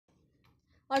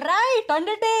Alright,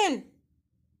 Undertale!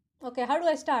 Okay, how do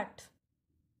I start?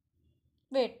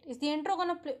 Wait, is the intro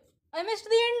gonna play? I missed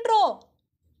the intro!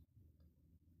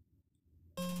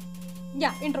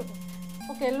 Yeah, intro.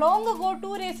 Okay, long ago,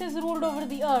 two races ruled over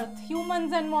the earth,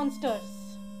 humans and monsters.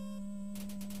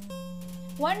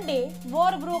 One day,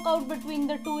 war broke out between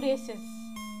the two races.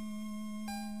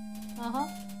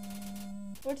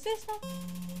 What's this now?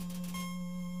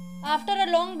 After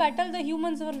a long battle, the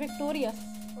humans were victorious.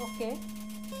 Okay.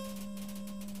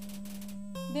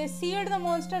 They sealed the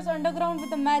monsters underground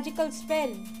with a magical spell.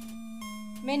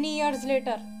 Many years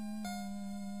later.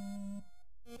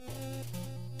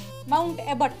 Mount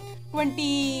Abbott,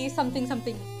 20 something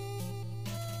something.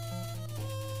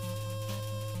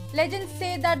 Legends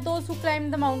say that those who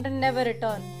climb the mountain never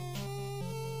return.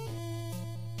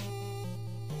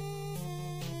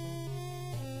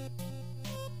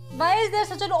 Why is there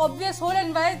such an obvious hole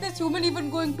and why is this human even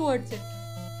going towards it?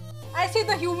 I say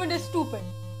the human is stupid.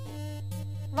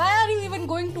 Why are you even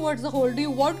going towards the hole? Do you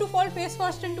want to fall face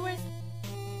first into it?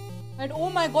 And oh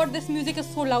my god, this music is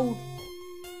so loud.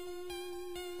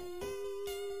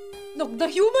 Look, the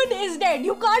human is dead.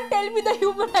 You can't tell me the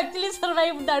human actually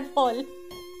survived that fall.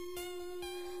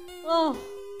 Oh.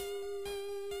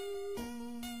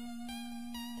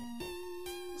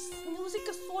 This music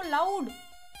is so loud.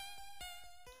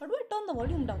 How do I turn the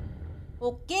volume down?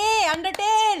 Okay,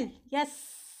 Undertale. Yes.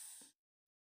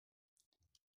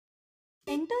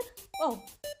 Enter? Oh,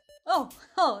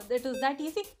 that was that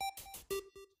easy.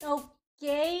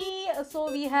 Okay,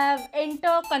 so we have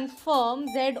enter, confirm,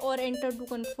 Z or enter to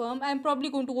confirm. I'm probably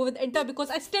going to go with enter because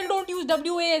I still don't use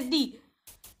WASD.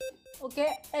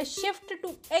 Okay, a shift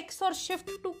to X or shift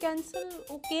to cancel.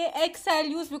 Okay, X I'll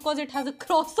use because it has a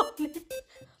cross on it.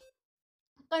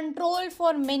 Control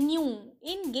for menu.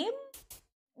 In-game?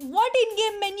 What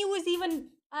in-game menu is even...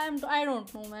 I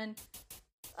don't know, man.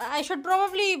 I should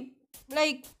probably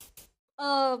like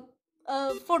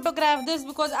photograph this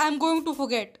because I'm going to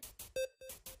forget.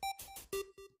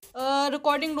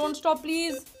 Recording, don't stop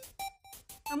please.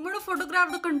 I'm going to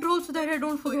photograph the controls so that I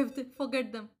don't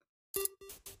forget them.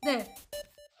 There.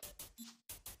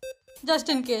 Just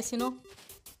in case, you know.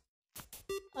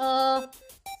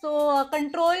 So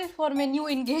control for menu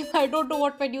in game. I don't know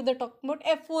what menu they're talking about.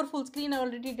 F4 full screen, I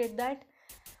already did that.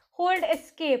 Hold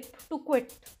escape to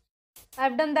quit.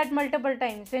 I've done that multiple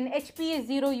times. When HP is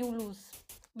 0, you lose.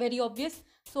 Very obvious.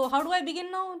 So how do I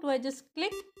begin now? Do I just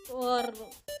click or...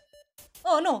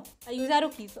 Oh no, I use arrow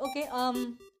keys. Okay,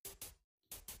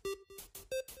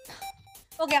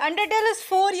 Okay, Undertale is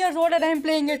 4 years old and I'm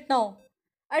playing it now.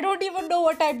 I don't even know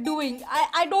what I'm doing.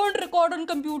 I don't record on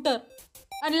computer.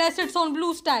 Unless it's on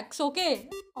BlueStacks, okay?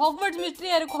 Hogwarts Mystery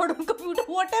I record on computer.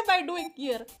 What am I doing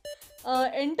here?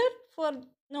 Enter for...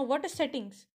 No, what is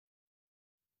settings?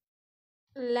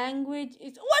 Language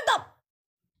is... What the...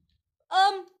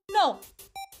 No.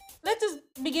 Let's just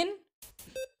begin.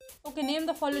 Okay, name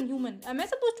the fallen human. Am I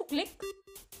supposed to click?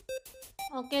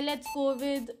 Okay, let's go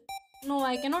with... No,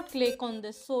 I cannot click on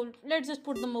this. So, let's just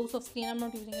put the mouse off screen. I'm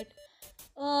not using it.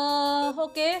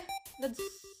 Okay. Let's...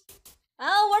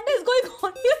 what is going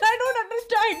on here? I don't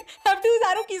understand. I have to use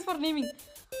arrow keys for naming.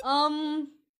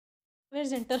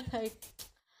 Where's enter? Right.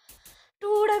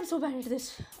 Dude, I'm so bad at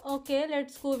this. Okay,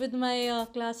 let's go with my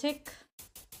classic.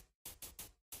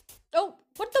 Oh,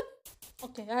 what the...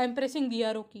 Okay, I am pressing the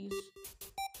arrow keys.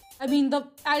 I mean the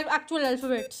actual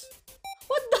alphabets.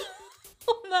 What the...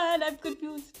 Oh man, I'm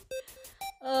confused.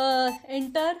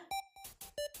 Enter.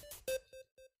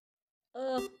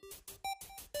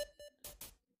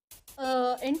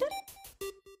 Enter?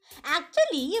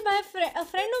 Actually, a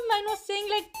friend of mine was saying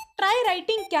like, try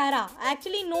writing Kara. I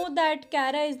actually know that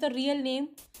Kara is the real name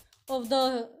of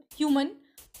the human.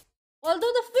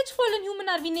 Although which fallen human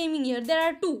are we naming here? There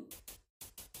are two.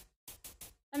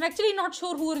 I'm actually not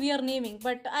sure who we are naming,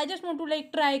 but I just want to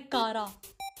like try Kara.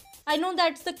 I know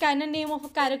that's the canon name of a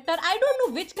character. I don't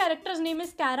know which character's name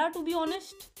is Kara, to be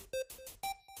honest.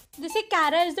 They say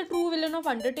Kara is the true villain of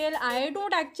Undertale. I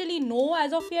don't actually know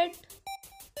as of yet.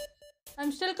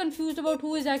 I'm still confused about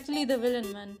who is actually the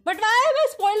villain, man. But why am I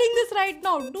spoiling this right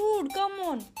now? Dude, come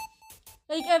on.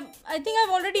 Like, I think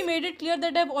I've already made it clear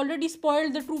that I've already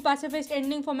spoiled the true pacifist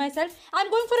ending for myself. I'm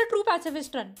going for a true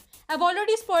pacifist run. I've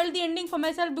already spoiled the ending for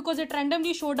myself because it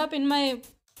randomly showed up in my...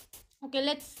 Okay,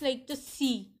 let's like just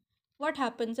see what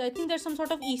happens. I think there's some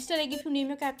sort of Easter egg if you name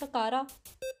your character Kara.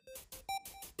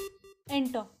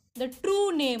 Enter. The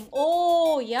true name.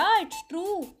 Oh, yeah, it's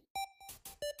true.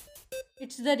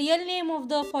 It's the real name of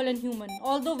the fallen human.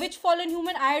 Although which fallen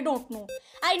human, I don't know.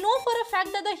 I know for a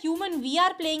fact that the human we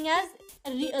are playing as,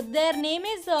 their name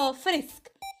is Frisk.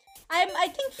 I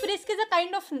think Frisk is a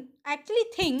kind of actually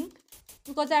thing,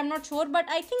 because I'm not sure, but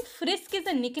I think Frisk is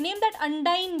a nickname that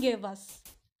Undyne gave us.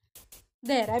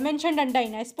 There, I mentioned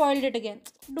Undyne. I spoiled it again.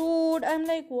 Dude, I'm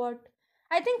like, what?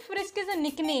 I think Frisk is a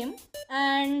nickname,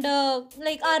 and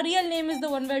like our real name is the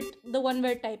one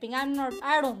we're typing. I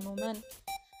don't know, man.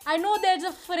 I know there's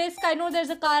a Frisk, I know there's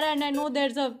a Kara, and I know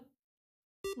there's a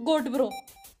Goat Bro.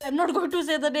 I'm not going to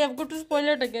say the name, I'm going to spoil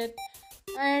it again.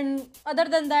 And other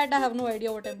than that, I have no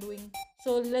idea what I'm doing.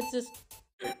 So let's just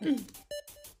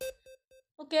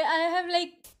okay, I have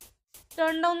like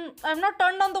turned down, I've not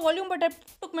turned down the volume, but I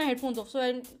took my headphones off.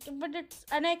 So but it's,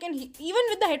 and I can even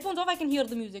with the headphones off I can hear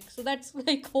the music. So that's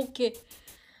like okay.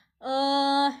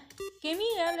 Kemi,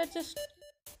 yeah, let's just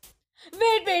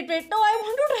wait. No, I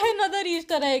want to try another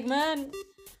Easter egg, man.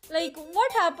 Like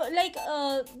what happened? Like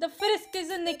the Frisk is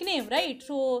a nickname, right?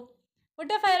 So what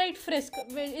if I write Frisk?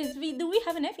 Do we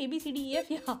have an F? A B C D E F?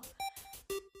 Yeah.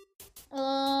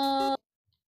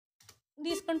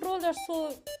 These controls are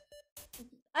so.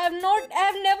 I have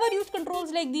never used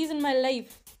controls like these in my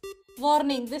life.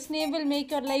 Warning: this name will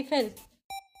make your life hell.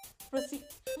 Proceed.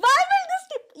 Why will this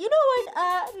tip? You know what?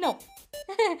 No.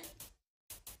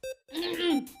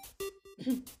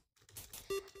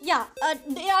 Yeah. Are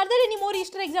there any more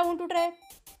Easter eggs I want to try?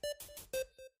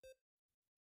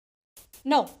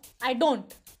 No, I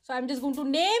don't. So I'm just going to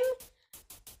name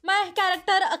my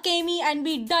character Akemi and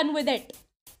be done with it.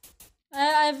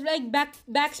 I've like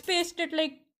backspaced it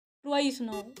like twice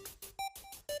now.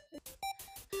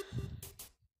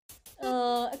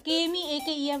 Akemi,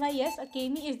 Akemi, yes,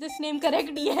 Akemi. Is this name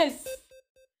correct? Yes.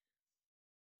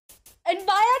 And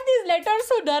why are these letters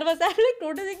so nervous? I'm like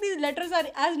noticing these letters are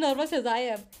as nervous as I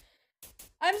am.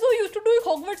 I'm so used to doing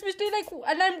Hogwarts mystery, like,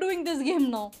 and I'm doing this game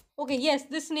now. Okay, yes,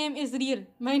 this name is real.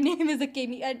 My name is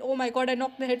Akemi, and oh my god, I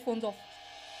knocked the headphones off.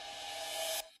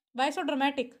 Why so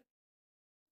dramatic?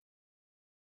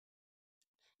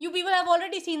 You people have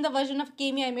already seen the version of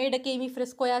Akemi I made, Akemi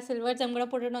Friscoya Silvers. I'm gonna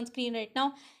put it on screen right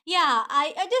now. Yeah,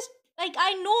 I just, like,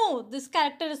 I know this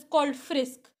character is called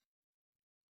Frisk.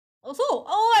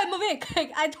 Oh, I'm awake.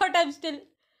 Like, I thought I'm still.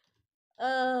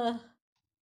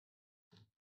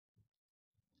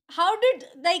 How did,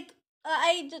 like,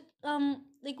 I just,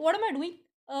 like, what am I doing?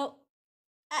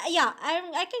 Yeah,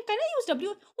 I can I use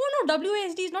W? Oh no,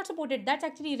 WASD is not supported. That's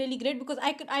actually really great because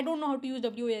I don't know how to use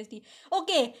WASD.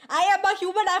 Okay, I am a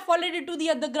human. I've fallen into the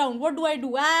underground. What do I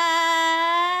do? How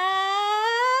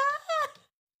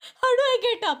do I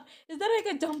get up? Is there like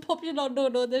a jump option? Oh,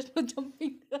 no, there's no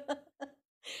jumping.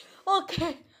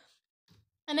 Okay.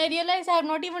 And I realized I have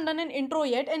not even done an intro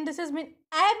yet. And this has been,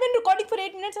 I have been recording for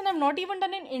 8 minutes and I've not even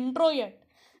done an intro yet.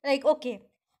 Like, okay.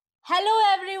 Hello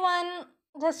everyone.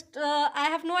 Just, I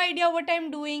have no idea what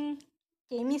I'm doing.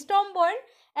 Came StormBorn.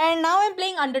 And now I'm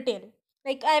playing Undertale.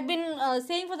 Like, I've been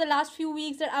saying for the last few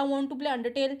weeks that I want to play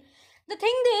Undertale. The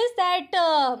thing is that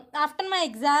after my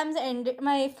exams ended,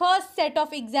 my first set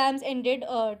of exams ended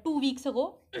 2 weeks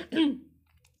ago. We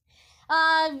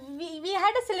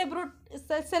had a celebratory.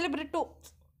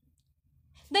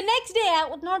 The next day, I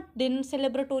would not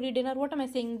celebratory dinner. What am I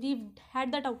saying? We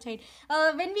had that outside.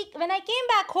 When I came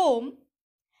back home,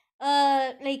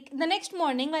 like the next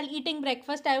morning while eating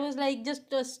breakfast, I was like just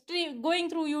going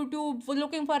through YouTube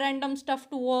looking for random stuff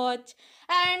to watch,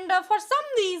 and for some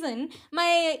reason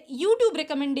my YouTube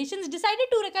recommendations decided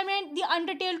to recommend the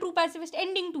Undertale True Pacifist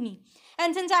ending to me.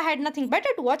 And since I had nothing better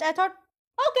to watch, I thought,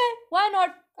 okay, why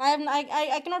not?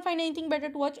 I cannot find anything better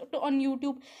to watch on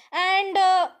YouTube, and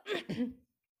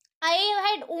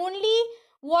I had only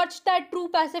watched that True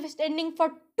Pacifist ending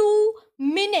for 2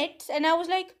 minutes, and I was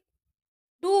like,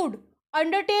 dude,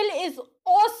 Undertale is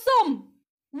awesome.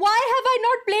 Why have I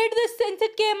not played this since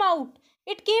it came out?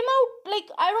 It came out like,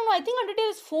 I don't know. I think Undertale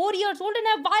is 4 years old, and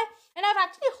I've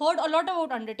actually heard a lot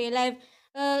about Undertale. I've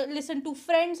listened to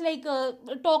friends like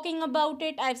talking about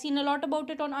it. I've seen a lot about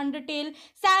it on Undertale.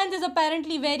 Sans is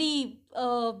apparently very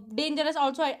dangerous.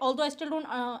 Also, although I still don't.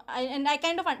 I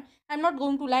kind of I'm not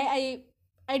going to lie.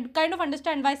 I kind of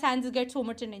understand why Sans gets so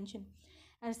much attention.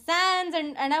 And Sans,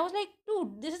 and I was like,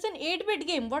 dude, this is an 8-bit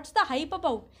game. What's the hype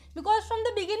about? Because from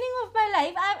the beginning of my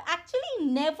life, I've actually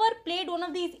never played one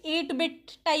of these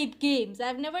 8-bit type games.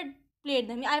 I've never played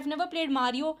them. I've never played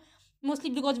Mario, mostly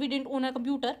because we didn't own a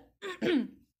computer.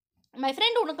 My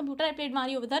friend owned a computer. I played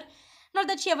Mario with her. Not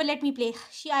that she ever let me play.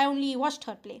 I only watched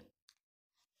her play.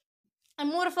 I'm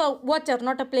more of a watcher,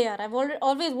 not a player. I've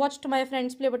always watched my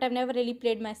friends play, but I've never really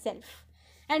played myself.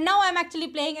 And now I'm actually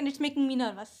playing, and it's making me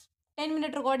nervous.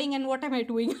 10-minute recording, and what am I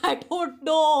doing? I don't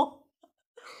know.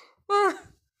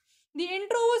 The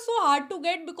intro was so hard to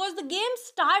get because the game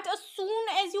starts as soon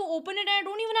as you open it, and I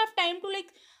don't even have time to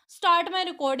like start my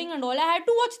recording and all. I had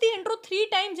to watch the intro 3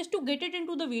 times just to get it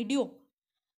into the video.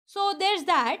 So there's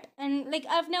that. And like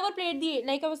I've never played the,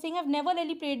 like I was saying, I've never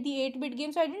really played the 8-bit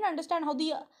game, so I didn't understand how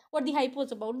the what the hype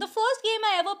was about. The first game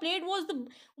I ever played was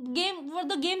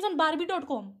the games on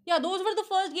Barbie.com. Yeah, those were the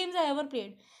first games I ever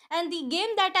played. And the game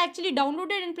that I actually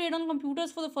downloaded and played on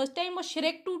computers for the first time was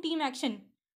Shrek 2 Team Action.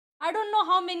 I don't know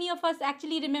how many of us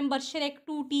actually remember Shrek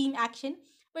 2 Team Action,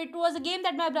 but it was a game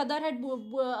that my brother had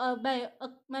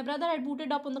my brother had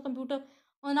booted up on the computer,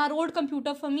 on our old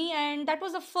computer for me, and that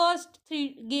was the first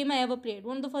game I ever played.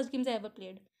 One of the first games I ever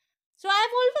played. So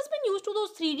I've always been used to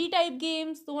those 3D type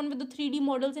games, the one with the 3D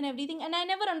models and everything, and I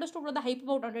never understood what the hype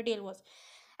about Undertale was.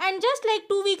 And just like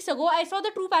 2 weeks ago, I saw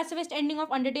the true pacifist ending of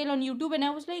Undertale on YouTube, and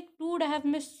I was like, dude, I have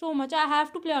missed so much. I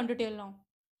have to play Undertale now.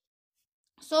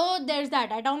 So there's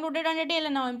that. I downloaded Undertale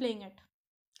and now I'm playing it.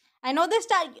 I know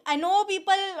I know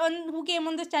people who came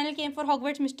on this channel came for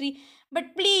Hogwarts Mystery,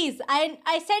 but please, I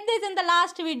said this in the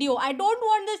last video. I don't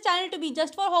want this channel to be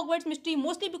just for Hogwarts Mystery,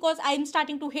 mostly because I'm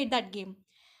starting to hate that game.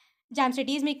 Jam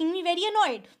City is making me very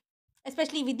annoyed,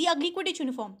 especially with the ugly Quidditch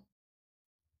uniform.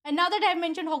 And now that I've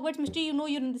mentioned Hogwarts Mystery, you know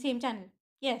you're in the same channel.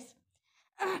 Yes.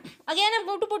 Again, I'm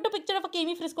going to put a picture of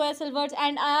Akemi, Frisco as Silvers,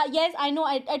 and yes, I know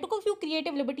I took a few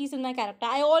creative liberties in my character.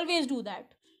 I always do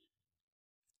that.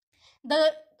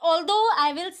 Although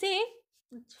I will say,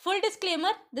 full disclaimer,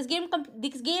 this game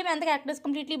and the characters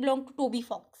completely belong to Toby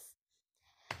Fox.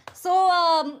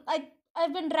 So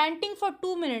I've been ranting for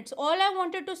 2 minutes. All I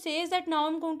wanted to say is that now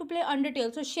I'm going to play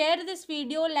Undertale. So share this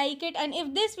video, like it, and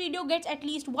if this video gets at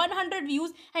least 100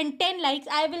 views and 10 likes,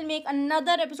 I will make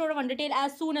another episode of Undertale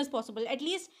as soon as possible. At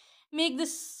least make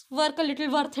this work a little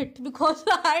worth it, because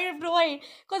I'm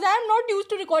not used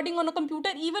to recording on a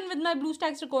computer, even with my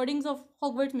BlueStacks recordings of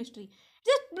Hogwarts Mystery.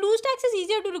 Just BlueStacks is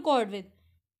easier to record with.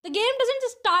 The game doesn't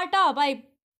just start up.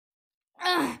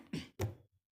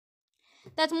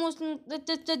 That's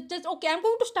just okay. I'm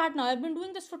going to start now. I've been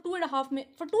doing this for 2.5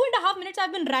 minutes. For 2.5 minutes,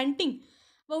 I've been ranting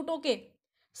about okay.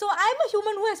 So I'm a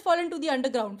human who has fallen to the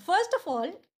underground. First of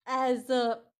all,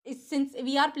 since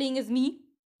we are playing as me,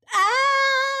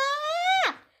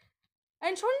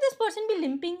 and shouldn't this person be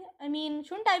limping? I mean,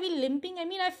 shouldn't I be limping? I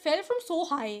mean, I fell from so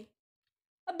high.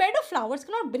 A bed of flowers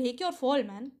cannot break your fall,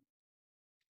 man.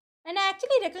 And I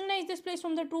actually recognize this place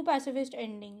from the true pacifist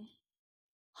ending.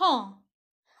 Huh.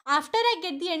 After I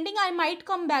get the ending, I might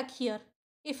come back here.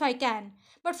 If I can.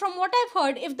 But from what I've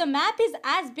heard, if the map is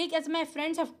as big as my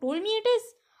friends have told me it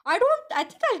is, I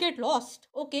think I'll get lost.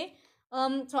 Okay.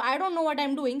 So I don't know what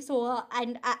I'm doing. So,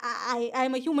 and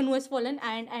I'm a human who has fallen,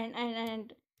 and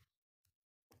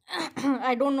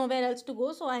I don't know where else to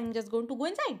go, so I'm just going to go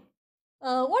inside.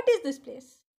 What is this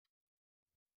place?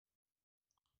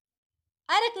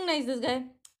 I recognize this guy.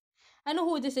 I know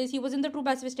who this is. He was in the true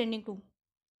pacifist ending too.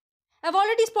 I've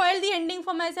already spoiled the ending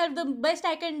for myself. The best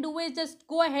I can do is just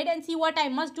go ahead and see what I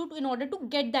must do in order to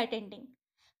get that ending.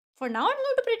 For now, I'm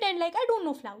going to pretend like I don't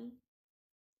know Flowey.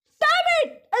 Damn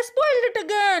it! I spoiled it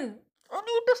again! I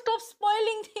need to stop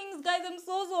spoiling things, guys. I'm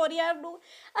so sorry. I'm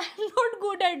not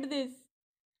good at this.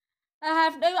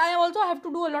 I also have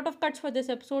to do a lot of cuts for this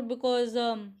episode because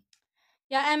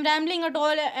yeah, I'm rambling at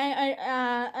all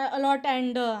a lot,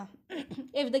 and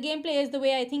if the gameplay is the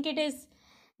way I think it is,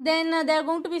 then there are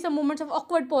going to be some moments of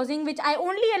awkward pausing, which I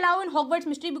only allow in Hogwarts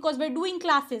Mystery because we're doing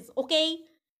classes, okay?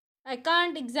 I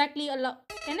can't exactly allow...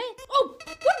 Can I? Oh!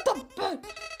 What the...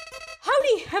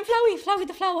 Howdy! I'm Flowey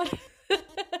the flower.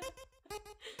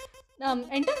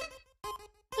 Enter?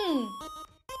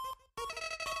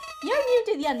 You're new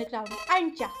to the underground,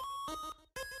 aren't ya?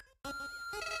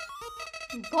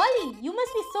 Golly, you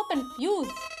must be so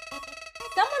confused.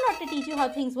 Someone ought to teach you how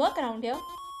things work around here.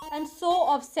 I'm so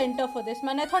off center for this,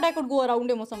 man. I thought I could go around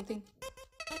him or something.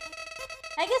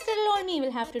 I guess little old me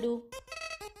will have to do.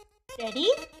 Ready?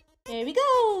 Here we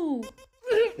go.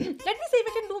 Let me see if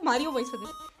I can do Mario voice for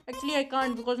this. Actually, I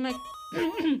can't because my...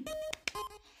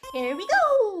 Here we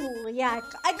go. Yeah,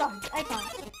 I can't.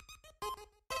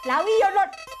 Flowey, you're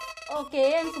not...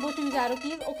 Okay, I'm supposed to use arrow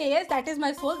keys. Okay, yes, that is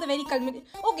my soul. The very culmination...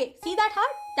 Okay, see that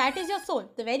heart? That is your soul.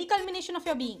 The very culmination of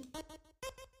your being.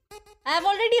 I've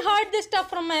already heard this stuff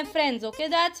from my friends, okay?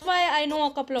 That's why I know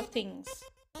a couple of things.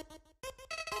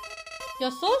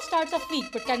 Your soul starts off weak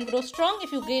but can grow strong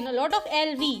if you gain a lot of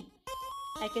LV.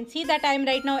 I can see that I'm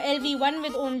right now LV1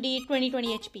 with only 20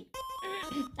 HP.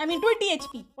 I mean 20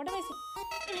 HP. What am I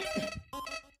saying?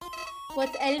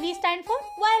 What's LV stand for?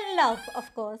 Well, love,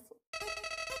 of course.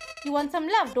 You want some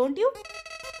love, don't you?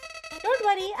 Don't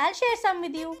worry, I'll share some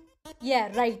with you. Yeah,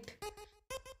 right.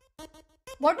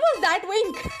 What was that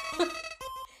wink?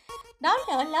 Down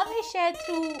here, love is shared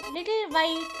through little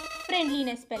white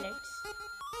friendliness pellets.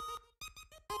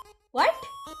 What?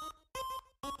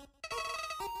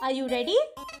 Are you ready?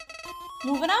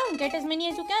 Move around, get as many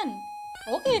as you can.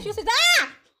 Okay, if you say ah!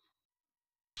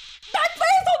 That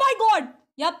face! Oh my god!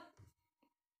 Yup.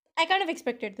 I kind of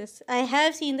expected this. I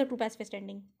have seen the 2 pacifist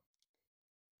ending.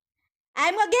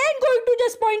 I'm again going to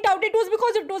just point out it was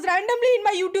because it was randomly in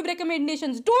my YouTube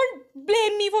recommendations. Don't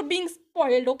blame me for being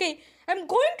spoiled, okay? I'm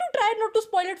going to try not to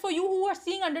spoil it for you who are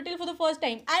seeing Undertale for the first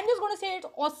time. I'm just going to say it's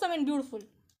awesome and beautiful.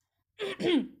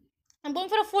 I'm going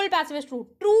for a full pacifist route.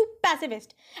 True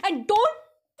pacifist. And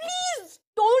please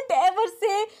don't ever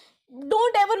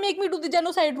make me do the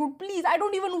genocide route. Please, I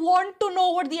don't even want to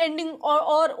know what the ending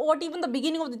or what even the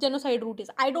beginning of the genocide route is.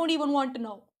 I don't even want to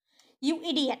know. You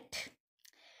idiot.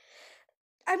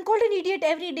 I'm called an idiot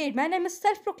every day, man. I'm a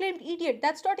self-proclaimed idiot.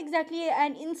 That's not exactly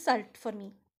an insult for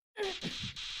me.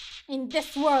 In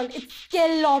this world, it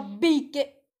cannot be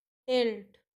killed.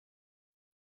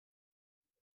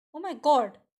 Oh my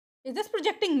god. Is this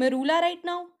projecting Merula right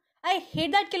now? I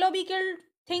hate that kill or be killed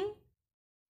thing.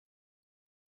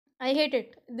 I hate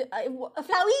it.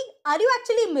 Flowey, are you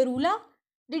actually Merula?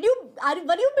 Were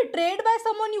you betrayed by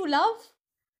someone you love?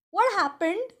 What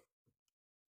happened?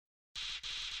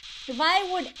 Why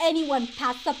would anyone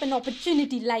pass up an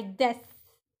opportunity like this?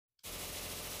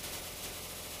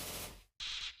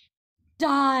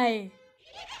 Die!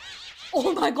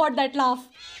 Oh my god, that laugh!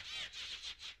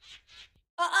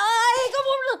 Come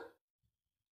on!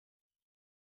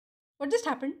 What just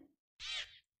happened?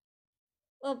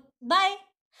 Bye!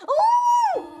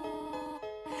 Oh!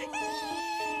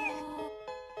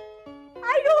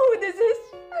 I know who this is!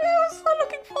 I was so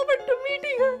looking forward to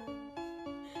meeting her!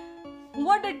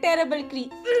 What a terrible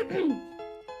creature.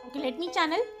 Okay, let me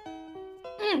channel.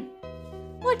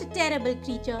 What a terrible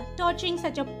creature, torturing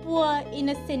such a poor,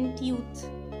 innocent youth.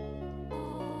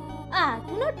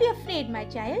 Do not be afraid, my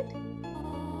child.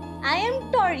 I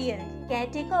am Toriel,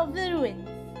 caretaker of the ruins.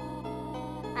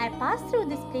 I pass through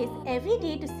this place every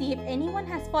day to see if anyone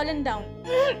has fallen down.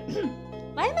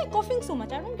 Why am I coughing so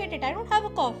much? I don't get it. I don't have a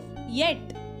cough.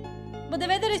 Yet. But the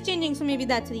weather is changing, so maybe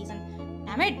that's the reason.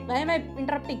 Damn it, why am I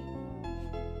interrupting?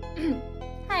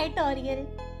 Hi, Toriel.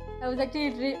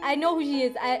 I know who she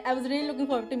is. I was really looking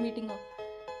forward to meeting her.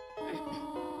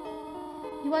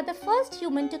 You are the first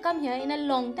human to come here in a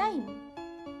long time.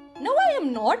 No, I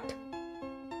am not.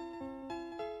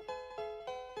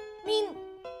 I mean,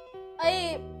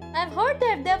 I've heard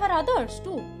that there were others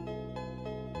too.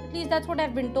 At least that's what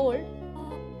I've been told.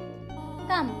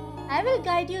 Come, I will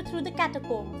guide you through the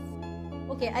catacombs.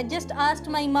 Okay, I just asked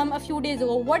my mum a few days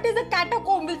ago, what is a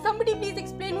catacomb? Will somebody please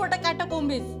explain what a catacomb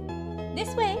is?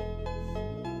 This way.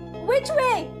 Which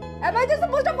way? Am I just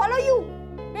supposed to follow you?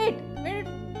 Wait.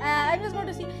 I just want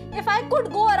to see. If I could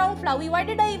go around Flowey, why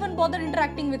did I even bother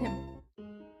interacting with him?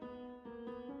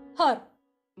 Her.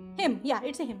 Him. Yeah,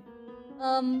 it's a him.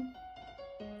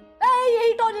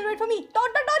 Hey, Toriel, wait for me.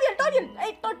 Toriel.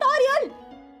 Hey, Toriel.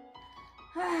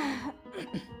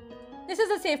 This is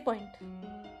a save point.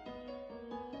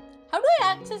 How do I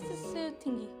access this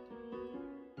thingy?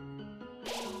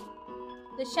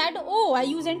 The shadow. Oh, I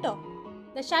use enter.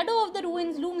 The shadow of the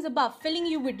ruins looms above, filling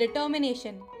you with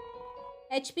determination.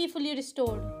 HP fully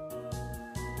restored.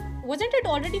 Wasn't it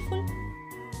already full?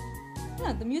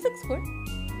 Yeah, the music's good.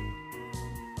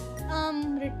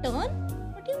 Return?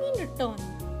 What do you mean return?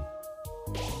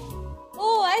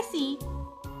 Oh, I see.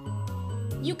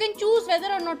 You can choose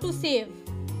whether or not to save.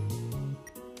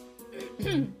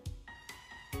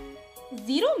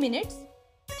 0 minutes?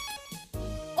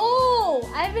 Oh,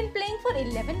 I've been playing for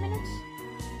 11 minutes.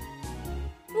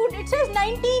 Dude, it says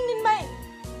 19 in my...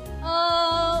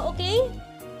 okay.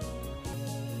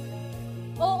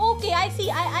 Oh, okay, I see.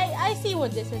 I see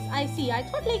what this is. I see. I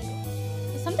thought like,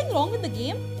 is something wrong with the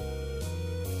game?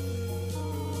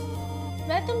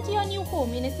 Welcome to your new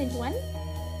home, innocent one.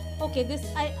 Okay, this,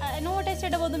 I know what I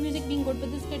said about the music being good,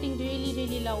 but this is getting really,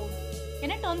 really loud.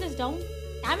 Can I turn this down?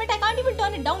 Damn it, I can't even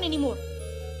turn it down anymore.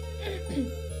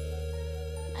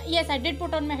 Yes, I did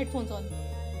put on my headphones on.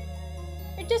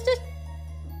 It just is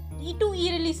too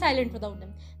eerily silent without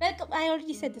them. Welcome, I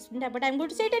already said this, but I'm going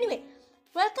to say it anyway.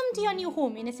 Welcome to your new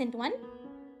home, innocent one.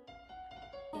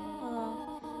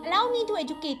 Allow me to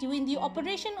educate you in the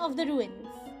operation of the ruins.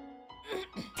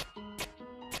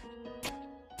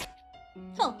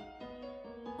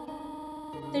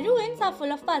 The ruins are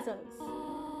full of puzzles.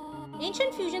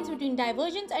 Ancient fusions between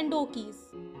diversions and door keys.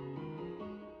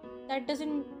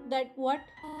 What?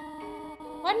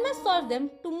 One must solve them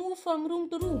to move from room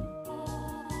to room.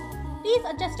 Please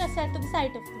adjust yourself to the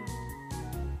sight of them.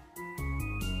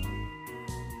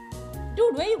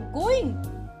 Dude, where are you going?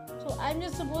 So I'm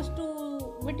just supposed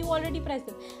to, but you already pressed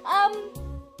them.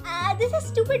 This is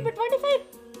stupid, but what if I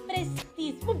press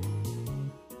these?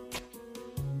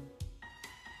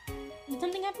 Did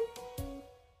something happen?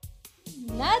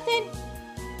 Nothing.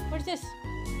 What's this?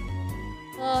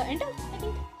 Enter, I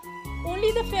think.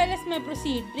 Only the fearless may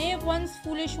proceed. Brave ones,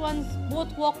 foolish ones,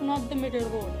 both walk not the middle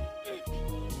road.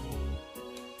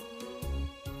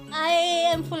 I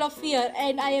am full of fear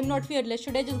and I am not fearless.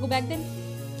 Should I just go back then?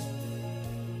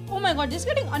 Oh my god, this is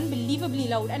getting unbelievably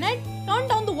loud. And I turned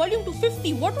down the volume to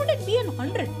 50. What would it be in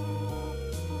 100?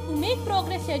 To make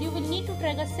progress here, you will need to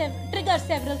trigger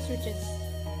several switches.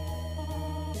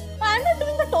 I'm not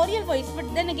doing the Toriel voice,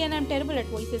 but then again, I'm terrible at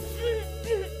voices.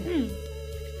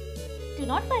 Do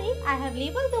not worry, I have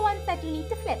labeled the ones that you need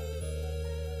to flip.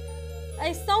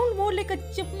 I sound more like a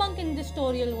chipmunk in this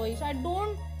Toriel voice. I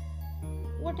don't...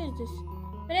 What is this?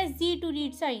 Press Z to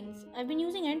read signs. I've been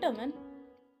using enter, man.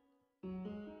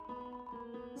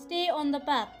 Stay on the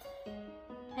path.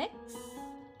 X?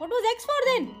 What was X for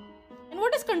then? And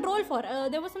what is control for?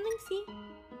 There was something C.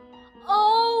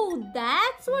 Oh,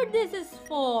 that's what this is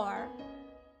for.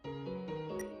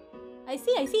 I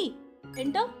see.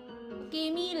 Enter.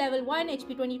 Akemi, level 1, HP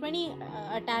 2020,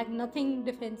 attack, nothing,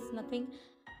 defense, nothing.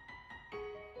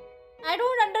 I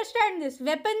don't understand this.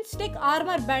 Weapon, stick,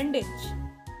 armor, bandage.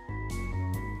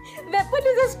 Weapon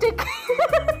is a stick.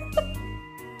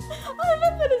 Our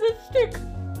weapon is a stick.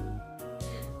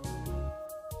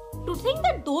 To think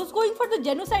that those going for the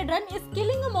genocide run is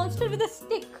killing a monster with a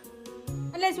stick.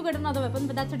 Unless you get another weapon,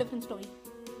 but that's a different story.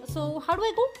 So, how do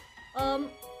I go?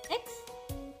 X?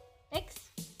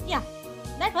 Yeah,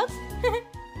 that works.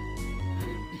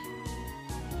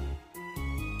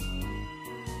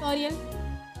 Toriel,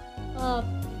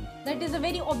 that is a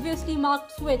very obviously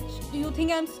marked switch. Do you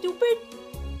think I'm stupid?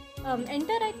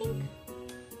 Enter, I think.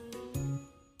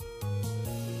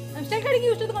 I'm still getting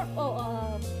used to the...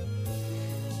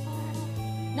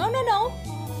 No.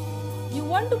 You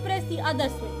want to press the other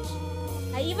switch.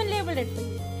 I even labeled it for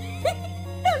you.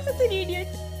 I'm such an idiot.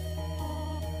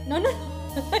 No.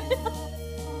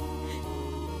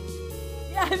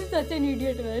 Yeah, I'm such an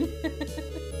idiot, man.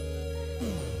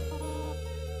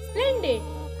 Splendid.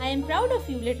 I am proud of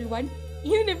you, little one.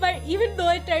 Even though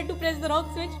I tried to press the wrong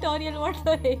switch, Toriel, what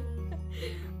the heck?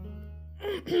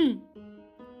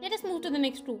 Let us move to the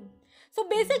next room. So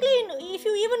basically, if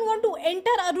you even want to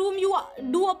enter a room, you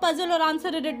do a puzzle or answer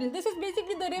a riddle. This is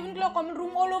basically the Ravenclaw common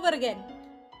room all over again.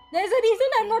 There's a reason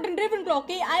I'm not in Ravenclaw,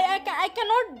 okay? I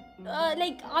cannot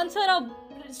answer a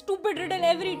stupid riddle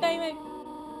every time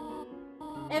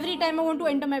I want to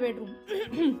enter my bedroom.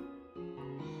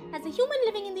 As a human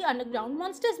living in the underground,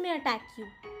 monsters may attack you.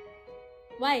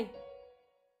 Why?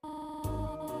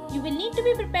 You will need to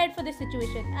be prepared for this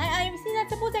situation. I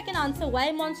suppose I can answer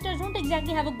why monsters don't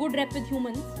exactly have a good rep with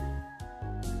humans.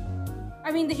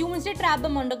 I mean, the humans did trap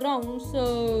them underground,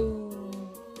 so...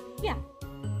 yeah.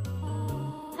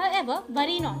 However,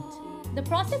 worry not. The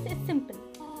process is simple.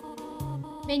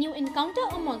 When you encounter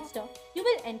a monster, you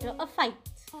will enter a fight.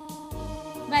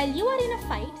 While you are in a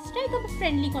fight, strike up a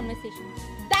friendly conversation.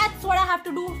 That's what I have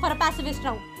to do for a pacifist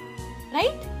round.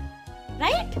 Right?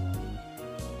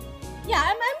 Yeah,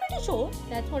 I'm pretty sure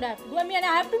that's what I have to do. I mean, I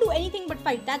have to do anything but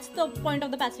fight. That's the point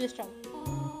of the pacifist round.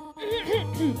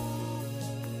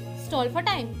 Stall for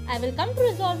time. I will come to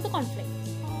resolve the conflict.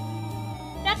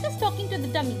 Practice talking to the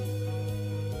dummy.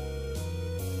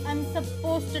 I'm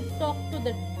supposed to talk to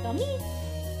the dummy?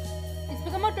 It's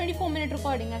become a 24-minute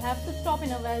recording. I'll have to stop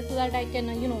in a while so that I can,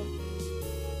 Actually,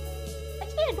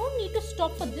 I don't need to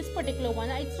stop for this particular one.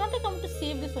 It's not like I'm going to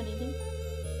save this or anything.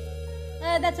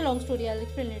 That's a long story. I'll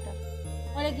explain later.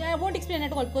 Or I won't explain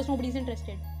at all because nobody's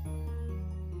interested.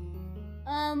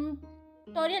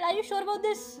 Toriel, are you sure about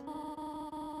this?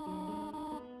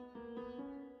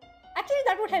 Actually,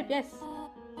 that would help, yes.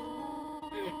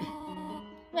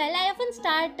 Well, I often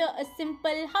start a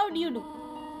simple, how do you do?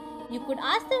 You could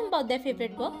ask them about their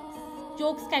favorite books.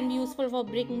 Jokes can be useful for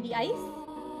breaking the ice.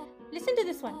 Listen to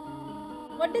this one.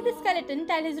 What did the skeleton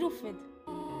tile his roof with?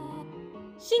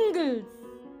 Shingles.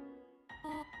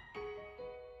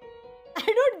 I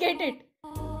don't get it.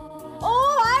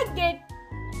 Oh, I get.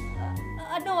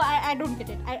 No, I don't get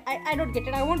it. I don't get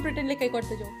it. I won't pretend like I got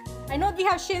the joke. I know we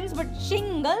have shins, but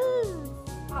shingles.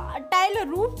 Tile a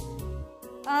roof.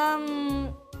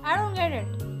 I don't get it.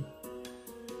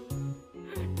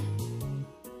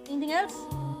 Anything else?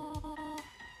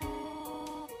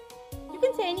 You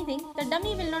can say anything. The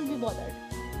dummy will not be bothered.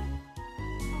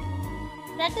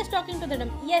 Practice talking to the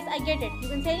dummy. Yes, I get it. You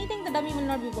can say anything. The dummy will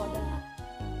not be bothered.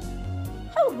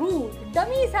 How rude.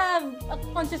 Dummies have a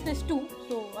consciousness too.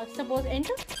 So I suppose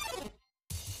enter.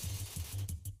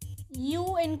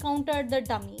 You encountered the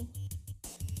dummy.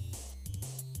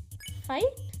 Fight?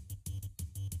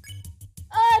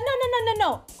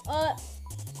 No.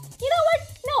 You know what?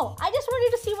 No, I just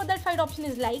wanted to see what that fight option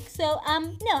is like. So,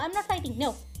 no, I'm not fighting.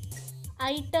 No.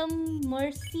 Item,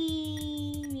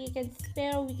 mercy, we can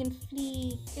spare, we can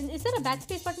flee. Is there a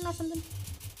backspace button or something?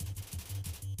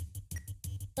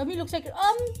 Dummy looks like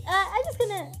I'm just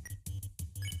gonna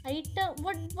item.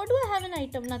 What do I have in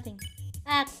item? Nothing.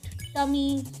 Act,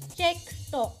 dummy, check,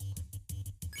 talk.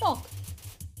 Talk.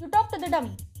 You talk to the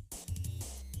dummy.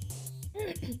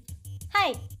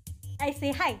 Hi. I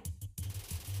say hi.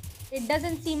 It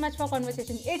doesn't seem much for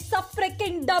conversation. It's a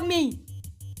freaking dummy.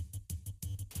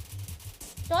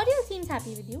 Toriel seems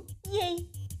happy with you. Yay.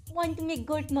 Want to make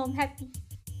good mom happy.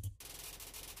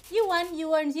 You won.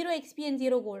 You earned 0 XP and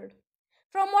 0 gold.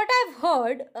 From what I've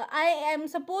heard, I am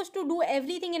supposed to do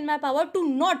everything in my power to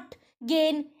not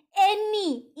gain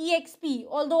any EXP.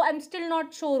 Although I'm still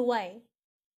not sure why.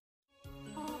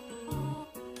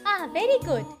 Ah, very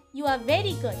good. You are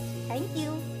very good. Thank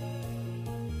you.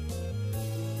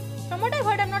 From what I've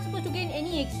heard, I'm not supposed to gain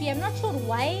any XP. I'm not sure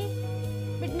why.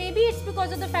 But maybe it's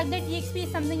because of the fact that EXP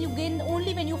is something you gain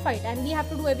only when you fight. And we have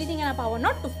to do everything in our power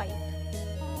not to fight.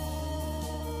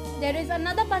 There is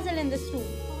another puzzle in this room.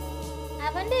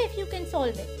 I wonder if you can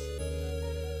solve it.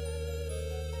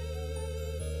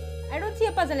 I don't see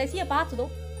a puzzle. I see a path though.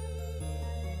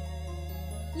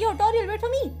 Yo, Toriel, wait for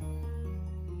me.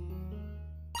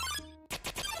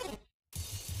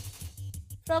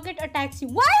 Frogget attacks you.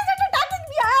 Why is it attacking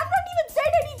me? I have not even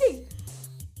said anything.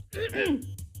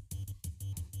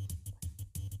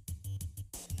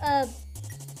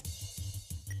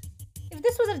 If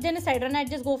this was a genocide run, I'd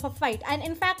just go for fight. And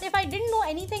in fact, if I didn't know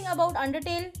anything about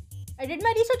Undertale, I did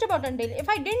my research about Undertale. If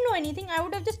I didn't know anything, I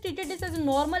would have just treated this as a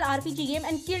normal RPG game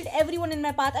and killed everyone in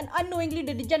my path and unknowingly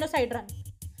did a genocide run.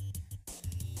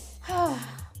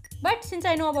 But since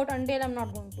I know about Undertale, I'm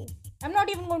not going to. I'm not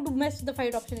even going to mess with the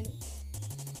fight option.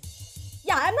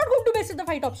 Yeah, I'm not going to mess with the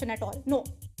fight option at all. No.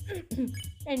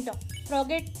 Enter.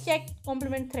 Frogget, check,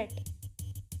 compliment, threat.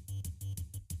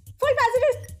 Full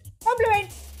pacifist!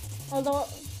 Compliment! Although,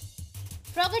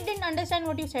 Frogget didn't understand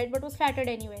what you said but was flattered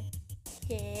anyway.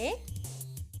 Okay.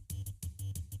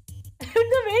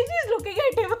 The way she's looking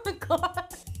at him, oh my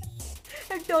god.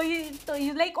 So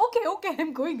he's like, okay,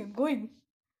 I'm going.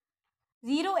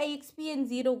 0 XP and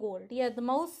 0 gold. Yeah, the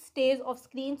mouse stays off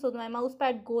screen, so my mouse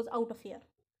pad goes out of here.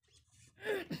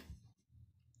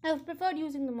 I would preferred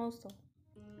using the mouse though.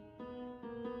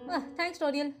 Thanks,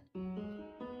 Toriel.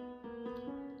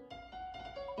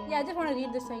 Yeah, I just want to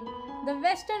read this sign. The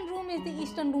western room is the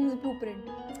eastern room's blueprint.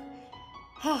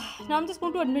 Now I'm just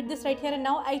going to admit this right here and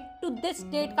now. I, to this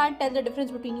date, can't tell the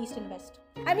difference between east and west.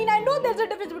 I mean, I know there's a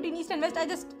difference between east and west. I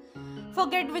just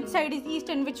forget which side is east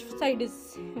and which side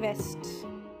is west.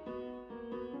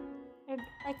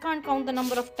 I can't count the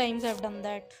number of times I've done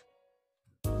that.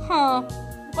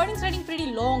 Recording's running pretty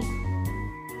long.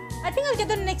 I think I'll get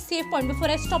the next save point before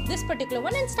I stop this particular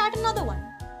one and start another one.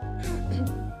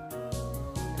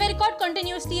 If I record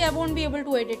continuously, I won't be able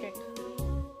to edit it.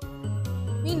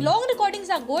 I mean, long recordings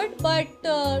are good, but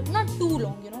not too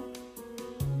long, you know.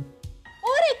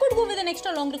 Or I could go with an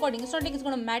extra long recording. It's not like it's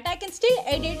gonna matter. I can still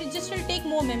edit, it just will take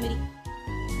more memory.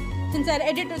 Since I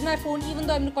edit with my phone, even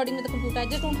though I'm recording with the computer, I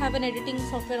just don't have an editing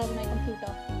software on my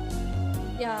computer.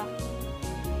 Yeah.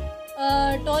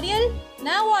 Toriel,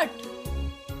 now what?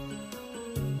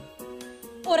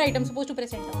 Oh right, I'm supposed to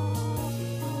press enter.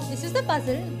 This is the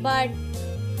puzzle, but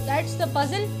that's the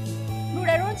puzzle. Dude,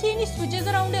 I don't see any switches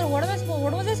around here. What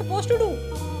was I supposed to do?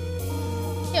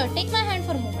 Here, take my hand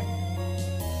for a moment.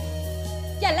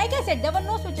 Yeah, like I said, there were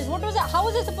no switches. What was how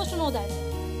was I supposed to know that?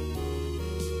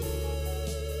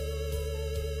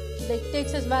 Like,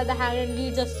 takes us by the hand and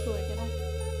leads us through it, you know.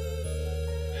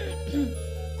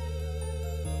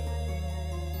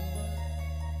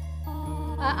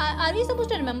 Are we supposed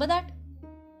to remember that?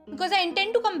 Because I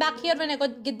intend to come back here when I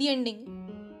get the ending.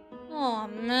 Oh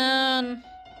man.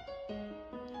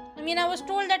 I mean, I was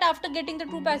told that after getting the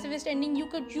true pacifist ending, you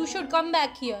should come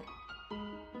back here.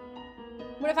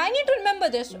 But if I need to remember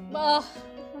this, oh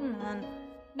man.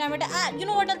 Damn it. You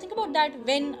know what? I'll think about that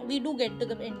when we do get to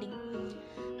the ending.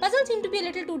 Puzzles seem to be a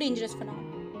little too dangerous for now.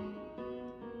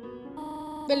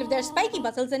 Well, if they're spiky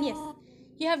puzzles, then yes.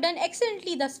 You have done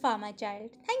excellently thus far, my child.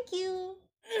 Thank you.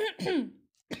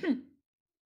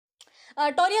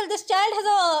 Toriel, this child has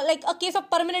a case of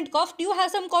permanent cough. Do you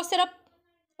have some cough syrup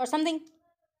or something?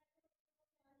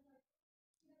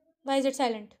 Why is it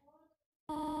silent?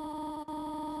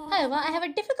 However, I have a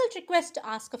difficult request to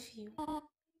ask of you.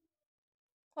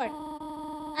 What?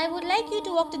 I would like you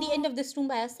to walk to the end of this room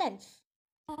by yourself.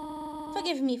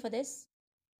 Forgive me for this.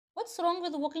 What's wrong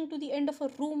with walking to the end of a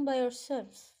room by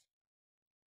yourself?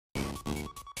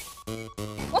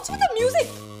 What's with the music?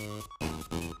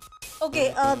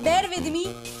 Okay, bear with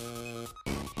me.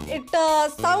 It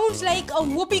sounds like a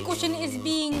whoopee cushion is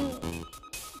being...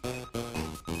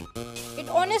 It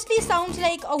honestly sounds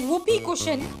like a whoopee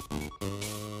cushion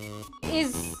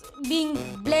is being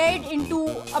blared into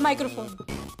a microphone.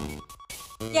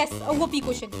 Yes, a whoopee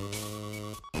cushion.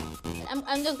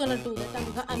 I'm just gonna do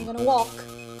that. I'm gonna walk.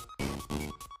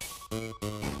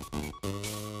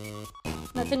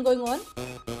 Nothing going on.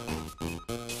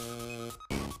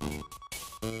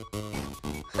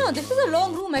 Huh, this is a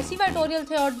long room. I see why Toriel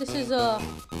thought this is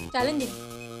challenging.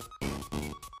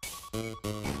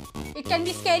 It can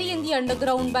be scary in the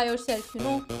underground by yourself, you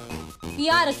know. We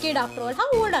are a kid after all. How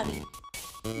old are we?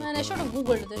 Man, I should have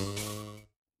googled this.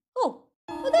 Oh,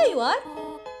 there you are.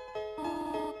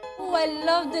 Oh, I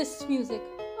love this music.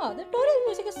 Oh, the Toriel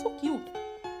music is so cute.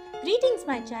 Greetings,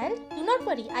 my child. Do not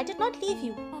worry, I did not leave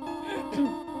you.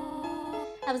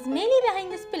 I was merely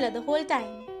behind this pillar the whole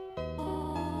time.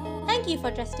 Thank you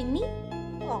for trusting me.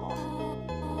 Oh.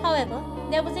 However,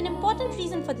 there was an important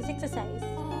reason for this exercise.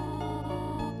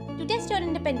 To test your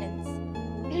independence.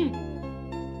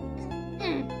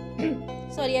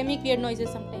 Sorry, I make weird noises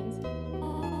sometimes.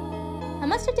 I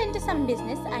must attend to some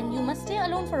business and you must stay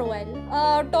alone for a while.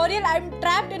 Toriel, I'm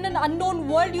trapped in an unknown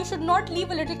world. You should not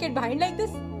leave a little kid behind like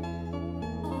this.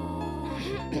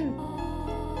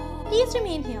 Please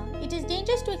remain here. It is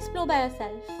dangerous to explore by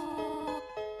yourself.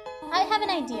 I have an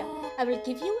idea. I will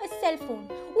give you a cell phone.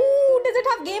 Ooh, does it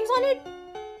have games on it?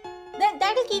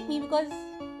 That'll keep me, because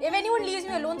if anyone leaves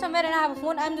me alone somewhere and I have a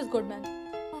phone, I'm just good, man.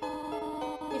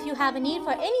 If you have a need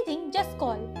for anything, just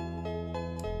call.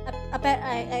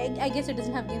 I guess it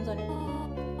doesn't have games on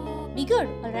it. Be good,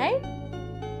 alright?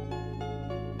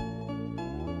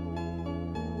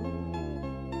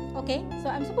 Okay, so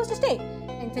I'm supposed to stay.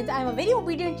 And since I'm a very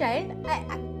obedient child,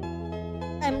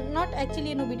 I'm not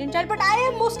actually an obedient child, but I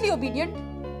am mostly obedient.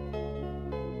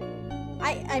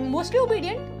 I'm mostly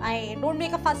obedient. I don't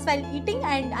make a fuss while eating,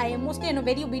 and I am mostly a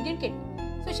very obedient kid.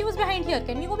 So she was behind here.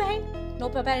 Can we go behind?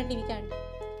 Nope, apparently we can't.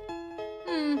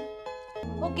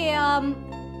 Okay,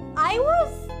 I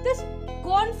was just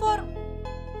gone for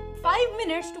 5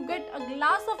 minutes to get a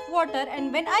glass of water,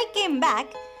 and when I came back,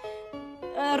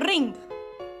 ring.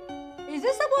 Is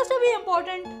this supposed to be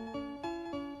important?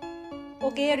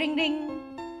 Okay, ring ring.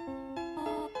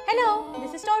 Hello,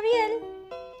 this is Toriel.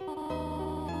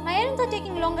 My errands are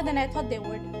taking longer than I thought they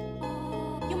would.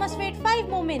 You must wait 5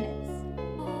 more minutes.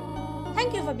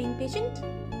 Thank you for being patient.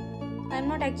 I'm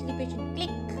not actually patient. Click.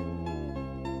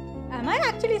 Am I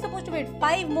actually supposed to wait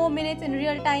 5 more minutes in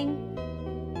real time?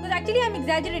 Because actually I'm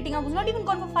exaggerating. I was not even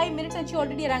gone for 5 minutes and she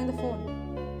already rang the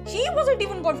phone. She wasn't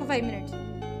even gone for 5 minutes.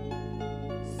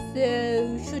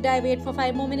 So, should I wait for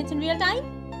 5 more minutes in real time?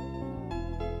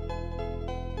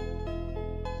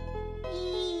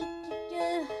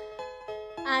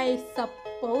 I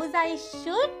suppose I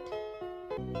should.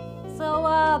 So,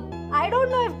 I don't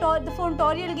know if the phone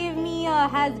Toriel gave me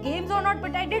has games or not,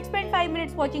 but I did spend 5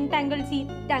 minutes watching Tangled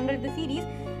the series,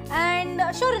 and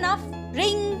sure enough,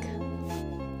 ring.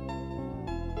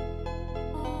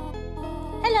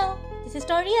 Hello, this is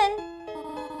Toriel.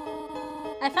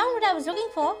 I found what I was looking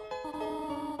for,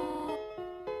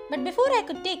 but before I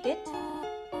could take it,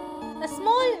 a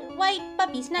small white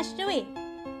puppy snatched it away.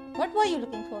 What were you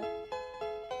looking for?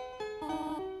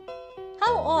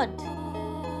 How odd.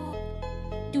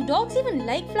 Do dogs even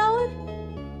like flour?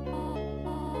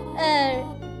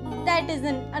 That is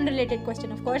an unrelated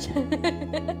question, of course.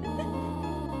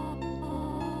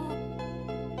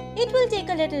 It will take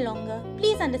a little longer.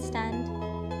 Please understand.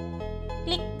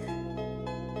 Click.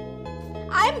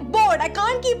 I'm bored. I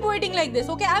can't keep waiting like this.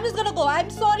 Okay, I'm just gonna go. I'm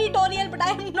sorry, Toriel, but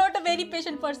I am not a very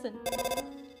patient person.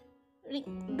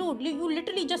 Dude, you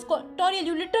literally just called. Toriel,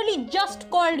 you literally just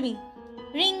called me.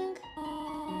 Ring.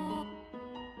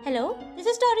 Hello, this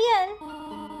is Toriel.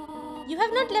 You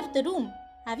have not left the room,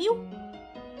 have you?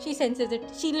 She senses it.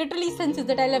 She literally senses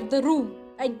that I left the room.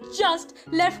 I just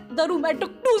left the room. I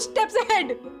took 2 steps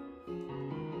ahead.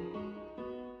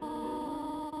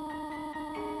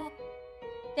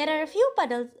 There are a few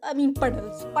puddles.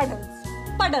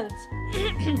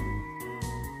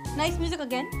 Nice music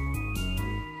again.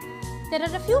 There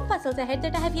are a few puzzles ahead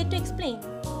that I have yet to explain.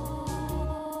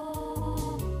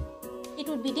 It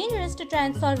would be dangerous to try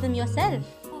and solve them yourself.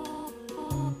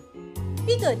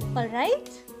 Be good, alright?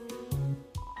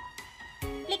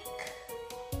 Click.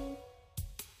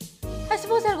 I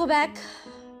suppose I'll go back.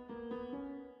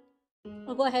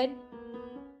 Or go ahead.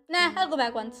 Nah, I'll go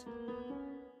back once.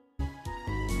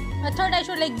 I thought I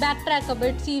should like backtrack a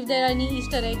bit, see if there are any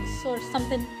Easter eggs or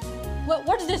something.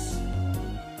 What's this?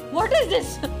 What is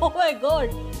this? Oh my god.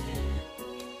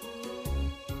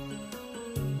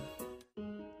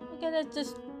 Okay, let's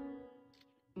just...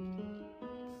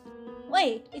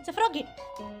 Wait, it's a frogget.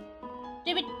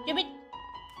 Ribbit, ribbit.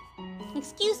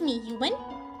 Excuse me, human.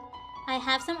 I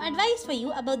have some advice for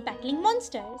you about battling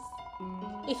monsters.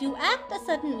 If you act a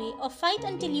certain way or fight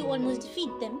until you almost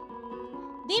defeat them,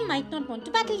 they might not want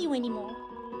to battle you anymore.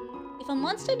 If a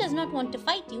monster does not want to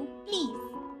fight you, please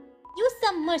use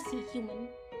some mercy, human.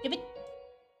 Ribbit.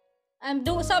 I'm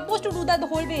supposed to do that the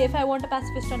whole way if I want a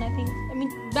pacifist on, I think. I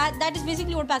mean, that is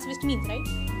basically what pacifist means, right?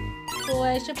 So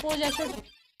I suppose I should...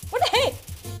 What the heck?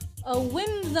 A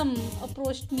Whimsum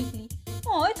approached meekly.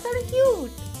 Oh, it's kind of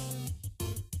cute.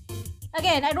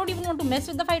 Again, I don't even want to mess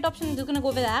with the fight option. I'm just gonna go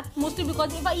with that. Mostly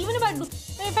because if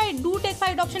I do take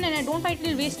fight option and I don't fight,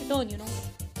 it'll waste a turn, you know.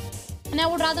 And I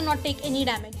would rather not take any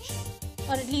damage.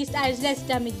 Or at least as less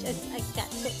damage as I can.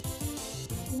 So,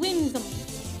 Whimsum.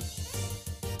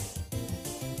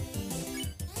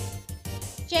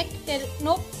 Check.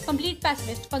 Nope. Complete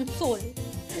pacifist. Console.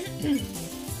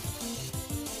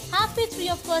 Halfway through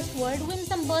your first word,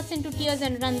 Whimsum bursts into tears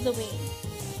and runs away.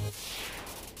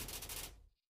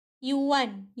 You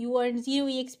won. You earned 0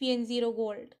 EXP and 0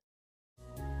 gold.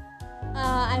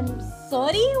 I'm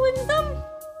sorry, Whimsum.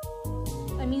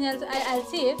 I mean, I'll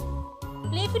save.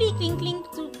 Playfully crinkling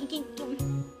through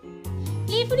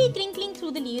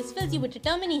the leaves fills you with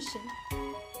determination.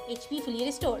 HP fully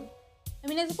restored. I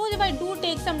mean, I suppose if I do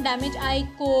take some damage, I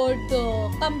could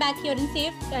come back here and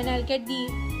save, and I'll get the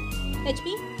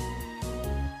HP.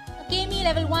 Akemi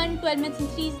level 1, 12 minutes and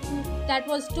 3. That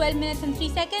was 12 minutes and 3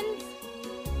 seconds.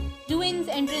 Ruins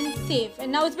entrance save,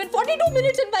 and now it's been 42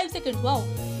 minutes and 5 seconds. Wow.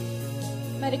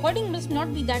 My recording must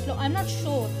not be that long. I'm not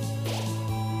sure.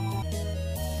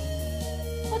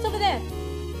 What's over there?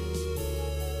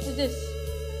 What is this?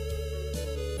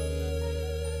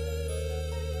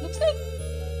 Looks like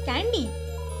candy.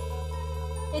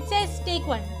 It says take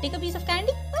one. Take a piece of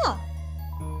candy? Ah.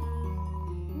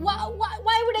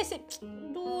 Why would I say...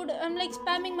 Dude, I'm like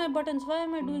spamming my buttons. Why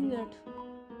am I doing that?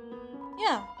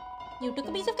 Yeah. You took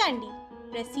a piece of candy.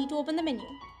 Press C to open the menu.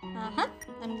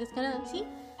 I'm just gonna see.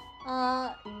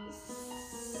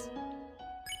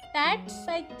 Stats,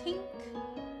 I think.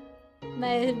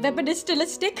 My weapon is still a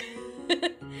stick.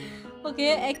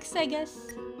 Okay, X, I guess.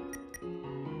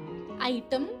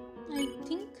 Item, I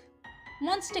think.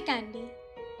 Monster candy.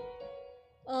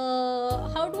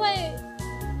 How do I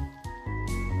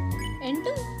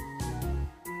enter?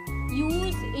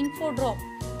 Use info drop.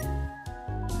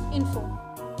 Info.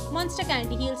 Monster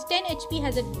candy heals 10 HP,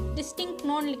 has a distinct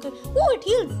non-liquid. Oh, it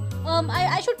heals.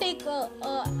 I should take.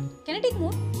 Can I take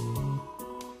more?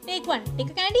 Take one. Take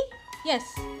a candy. Yes.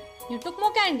 You took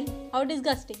more candy. How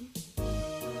disgusting.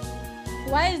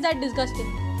 Why is that disgusting?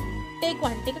 Take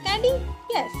one. Take a candy.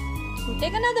 Yes. You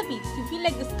take another piece. You feel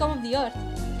like the scum of the earth.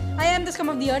 I am the scum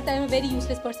of the earth. I am a very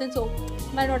useless person. So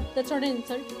why not? That's not an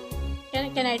insult.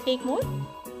 Can I take more?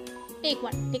 Take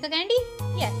one. Take a candy.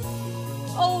 Yes.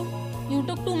 Oh. You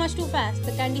took too much too fast.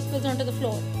 The candy spills onto the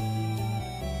floor.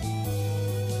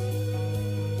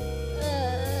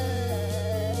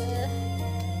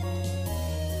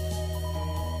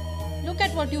 Look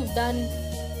at what you've done.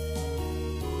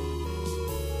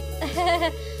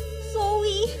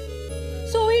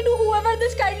 Sorry to whoever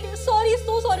this candy...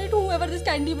 So sorry to whoever this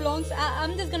candy belongs.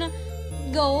 I'm just gonna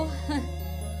go.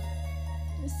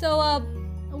 So,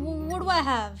 what do I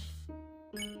have?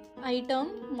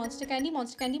 Item, monster candy,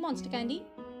 monster candy, monster candy.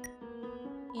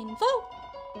 Info.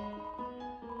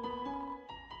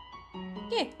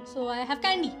 Okay, so I have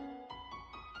candy.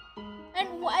 And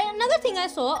another thing I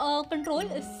saw, control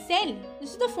is cell.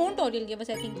 This is the phone Toriel gave us,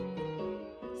 I think.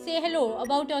 Say hello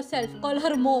about yourself. Call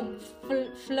her mom.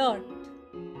 Flirt.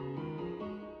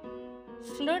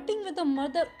 Flirting with the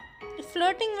mother.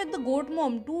 Flirting with the goat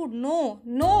mom. Dude, no.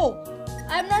 No.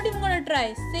 I'm not even gonna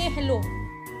try. Say hello.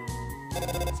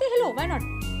 Say hello, why not?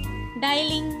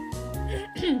 Dialing.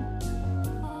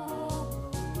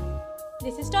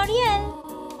 This is Toriel.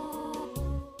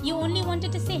 You only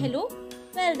wanted to say hello?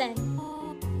 Well then.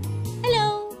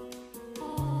 Hello.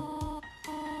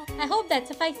 I hope that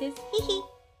suffices. Hee hee.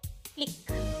 Click.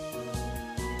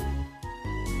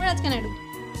 What else can I do?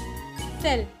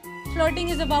 Sell. Flirting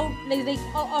is about like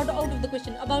out of the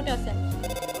question. About yourself.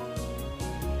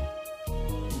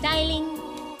 Dialing.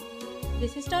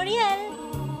 This is Toriel.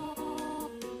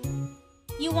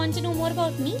 You want to know more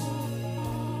about me?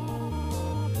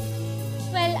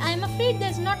 Well, I'm afraid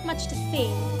there's not much to say.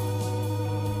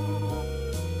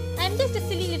 just a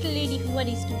silly little lady who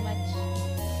worries too much.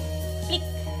 Click.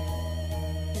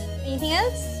 Anything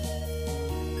else?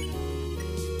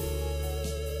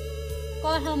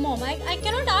 Call her mom. I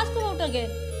cannot ask her out again.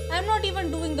 I'm not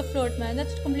even doing the flirt, man.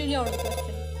 That's completely out of the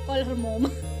question. Call her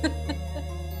mom.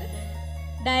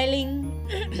 Dialing.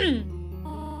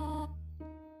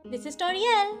 This is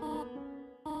Toriel.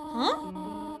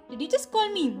 Huh? Did you just call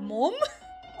me mom?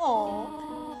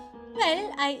 Oh.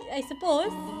 Well, I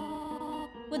suppose.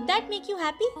 Would that make you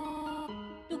happy?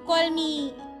 To call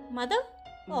me mother?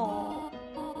 Oh.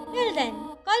 Well then,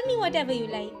 call me whatever you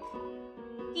like.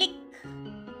 Click.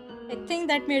 I think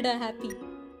that made her happy.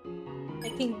 I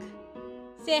think.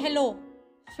 Say hello.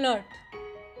 Flirt.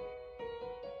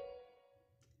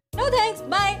 No thanks.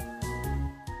 Bye.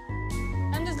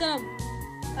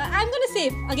 I'm gonna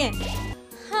save again.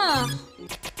 Huh.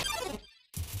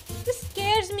 This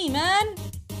scares me, man.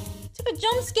 It's like a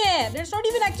jump scare. It's not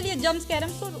even actually a jump scare.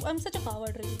 I'm such a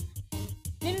coward, really.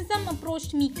 Winsome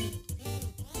approached meekly.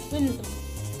 Winsome.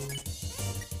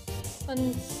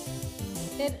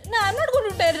 No, I'm not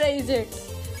going to terrorize it.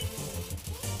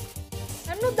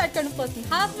 I'm not that kind of person.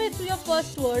 Halfway through your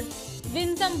first word,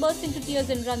 Winsome bursts into tears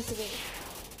and runs away.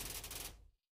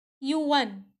 You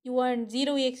won. You earned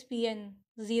 0 EXP and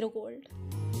 0 gold.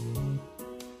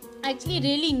 I actually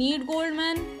really need gold,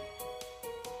 man.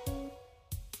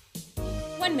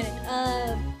 1 minute.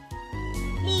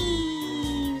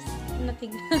 Please.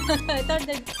 Nothing. I thought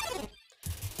that...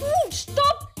 Dude,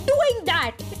 stop doing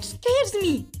that. It scares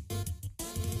me.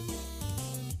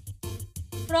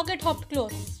 Rocket hopped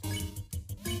close.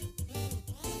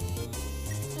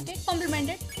 Okay,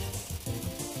 complimented.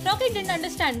 Rocket didn't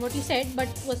understand what you said, but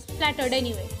was flattered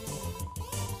anyway.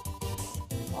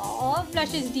 Oh,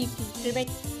 flushes deeply.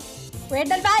 Wait,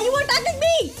 Dalba, you were attacking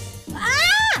me!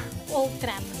 Ah! Oh,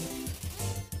 crap.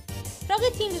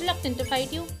 Rocket seemed reluctant to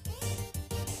fight you.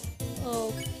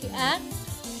 Okay, act.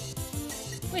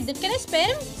 Wait, can I spare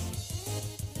him?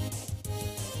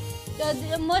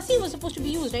 The Mercy was supposed to be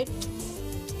used, right?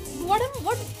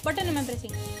 What button am I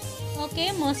pressing?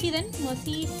 Okay, Mercy then.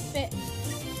 Mercy, spare.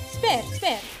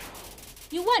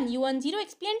 You won. You won 0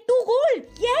 XP and 2 gold.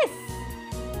 Yes!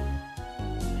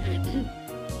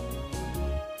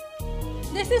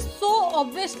 This is so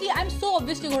obviously... I'm so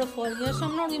obviously going to fall here, so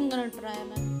I'm not even going to try,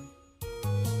 man.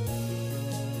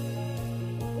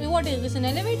 Wait, what is this? An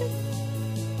elevator?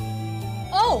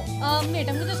 Oh! Wait,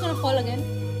 I'm just going to fall again.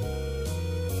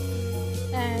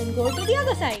 And go to the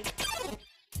other side.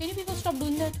 Can you people stop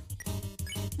doing that?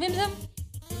 Winsome,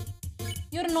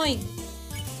 you're annoying.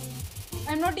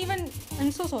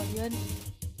 I'm so sorry, man.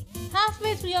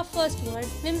 Halfway through your first word,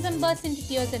 Winsome bursts into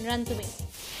tears and runs away.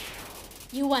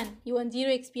 You won. You won 0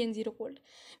 XP and 0 gold.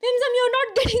 Winsome, you're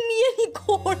not getting me any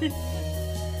gold.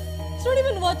 It's not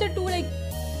even worth it to, like,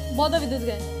 bother with this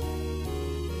guy.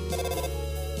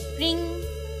 Ring.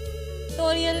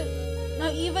 Toriel. Now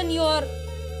even your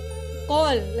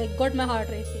call, like, got my heart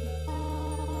racing.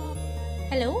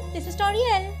 Hello, this is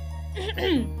Toriel.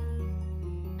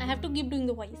 I have to keep doing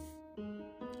the voice.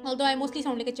 Although I mostly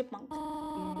sound like a chipmunk.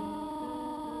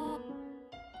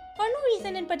 For no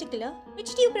reason in particular,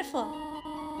 which do you prefer?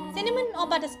 Cinnamon or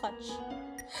butterscotch?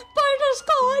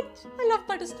 Butterscotch! I love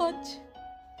butterscotch.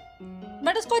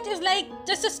 Butterscotch is like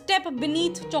just a step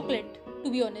beneath chocolate, to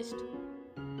be honest.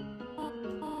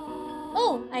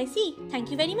 Oh, I see. Thank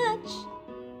you very much.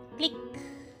 Click.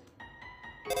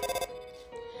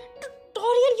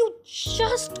 Toriel, you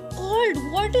just called.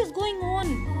 What is going on?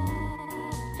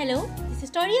 Hello, this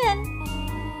is Toriel.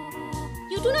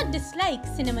 You do not dislike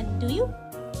cinnamon, do you?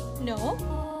 No.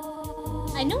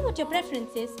 I know what your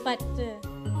preference is, but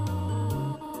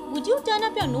would you turn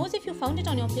up your nose if you found it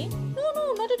on your plate?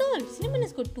 No, not at all. Cinnamon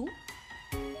is good too.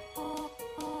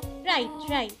 Right.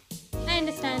 I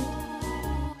understand.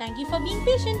 Thank you for being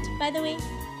patient, by the way.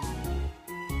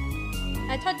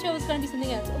 I thought it was going to be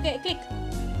something else. Okay, click.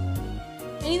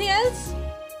 Anything else?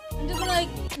 I'm just gonna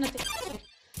like nothing.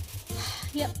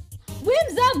 Yeah.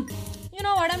 Winsome! You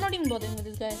know what? I'm not even bothering with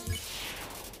this guy.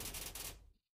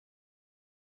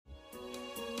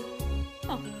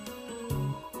 Oh.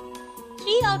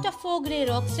 3 out of 4 grey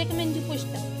rocks. Recommend you push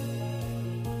them.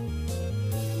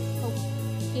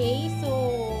 Okay, so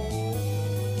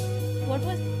what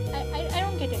was I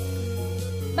don't get it.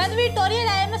 By the way, Toriel,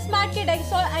 I am a smart kid. I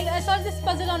solved this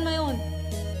puzzle on my own.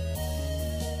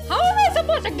 How am I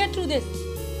supposed to get through this?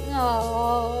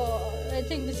 Oh, I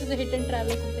think this is a hit and try or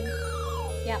something.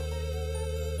 Yeah.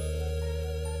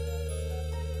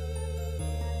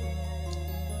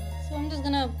 So I'm just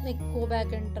gonna like go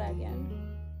back and try again,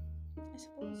 I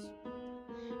suppose.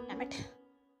 Damn it.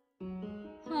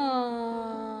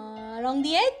 Along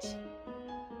the edge?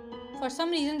 For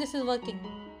some reason this is working.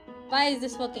 Why is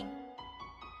this working?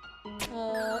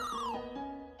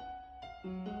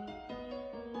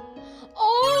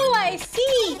 Oh, I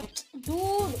see!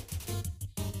 Dude!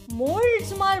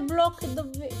 Molds are blocked the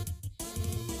way.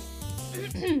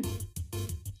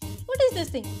 What is this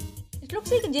thing? It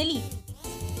looks like a jelly.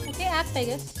 Okay, act I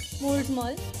guess. Molds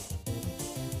mall.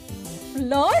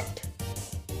 Flirt?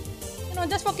 You know,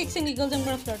 just for kicks and giggles, I'm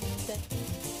gonna flirt with that.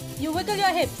 You wiggle your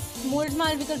hips. Molds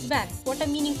mall wiggles back. What a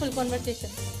meaningful conversation.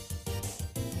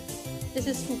 This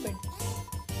is stupid.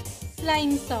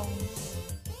 Slime sounds.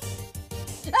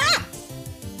 Ah!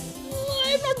 Oh,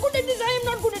 I'm not good at this. I am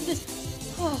not good at this.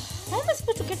 How am I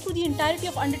supposed to get through the entirety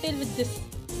of Undertale with this?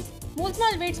 Molds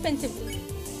mall waits pensively.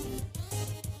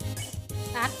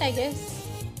 Act, I guess.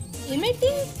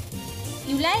 Imitating?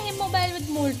 You lie immobile with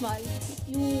Molds mall.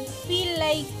 You feel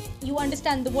like you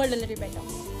understand the world a little better.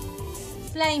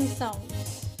 Slime sounds.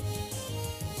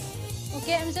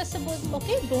 Okay, I'm just supposed.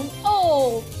 Okay, don't.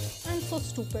 Oh, I'm so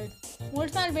stupid.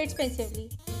 Molds mall waits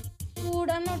pensively. Dude,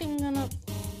 I'm not even gonna.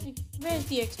 Where's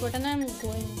the expert? And I'm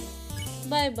going.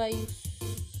 Bye bye,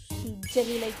 you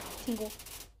jelly like thingo.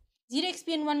 0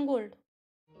 XP and 1 gold.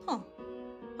 Huh.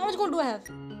 How much gold do I have?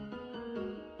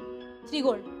 3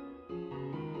 gold.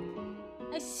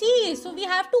 I see. So we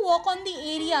have to walk on the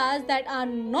areas that are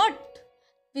not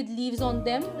with leaves on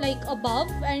them, like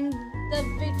above, and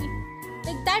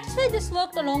like that's why this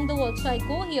worked along the wall. So I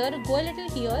go here, go a little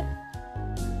here.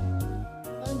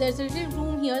 There's a little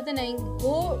room here. Then I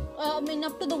go. Up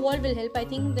to the wall will help, I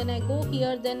think. Then I go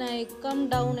here. Then I come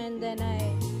down, and then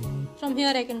from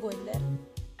here I can go in there.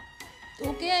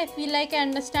 Okay, I feel like I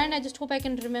understand. I just hope I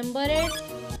can remember it.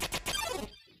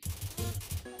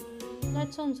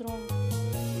 That sounds wrong.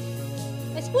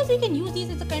 I suppose we can use these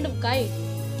as a kind of guide.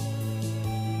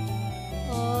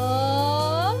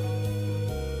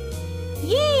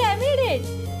 Yay, I made it!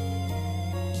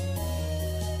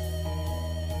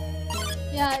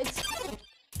 Yeah, it's...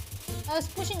 I was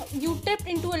pushing... You tripped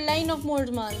into a line of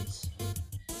molds malls.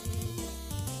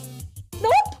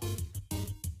 Nope!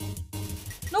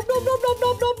 Nope, nope, nope, nope,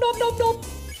 nope, nope, nope, nope, nope.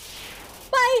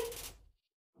 Bye!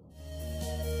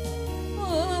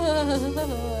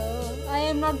 I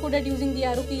am not good at using the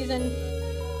arrow keys and...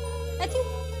 I think...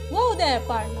 Whoa there,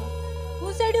 partner.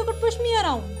 Who said you could push me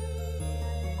around?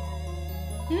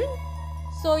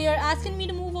 So you're asking me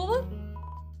to move over?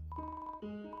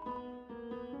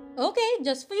 Okay,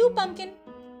 just for you, pumpkin.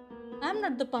 I'm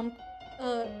not the pump.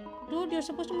 Dude, you're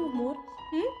supposed to move more.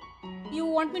 You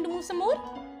want me to move some more?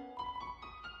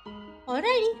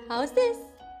 Alrighty, how's this?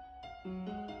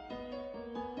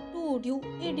 Dude, you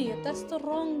idiot. That's the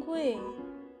wrong way.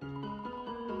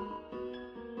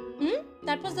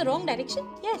 That was the wrong direction?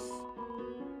 Yes.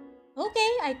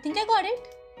 Okay, I think I got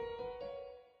it.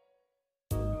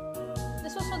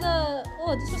 This was for the...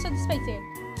 Oh, this was for the spike sale.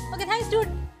 Okay, thanks, dude.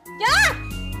 Yeah!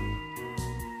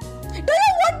 Do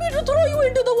you want me to throw you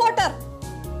into the water?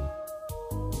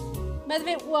 By the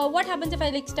way, what happens if I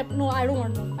like step... No, I don't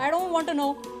want to know. I don't want to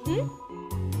know.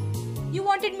 You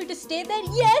wanted me to stay there?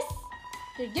 Yes!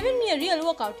 You're giving me a real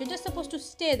workout. You're just supposed to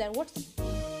stay there. What's...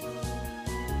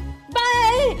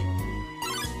 Bye!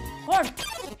 God.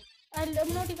 I'm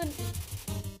not even...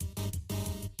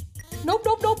 Nope,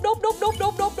 nope, nope, nope, nope, nope,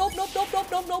 nope, nope, nope, nope, nope, nope,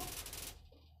 nope, nope.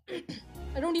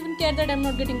 I don't even care that I'm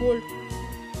not getting gold.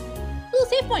 Ooh,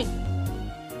 save point.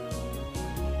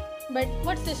 But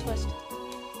what's this first?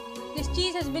 This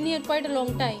cheese has been here quite a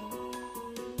long time.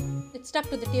 It's stuck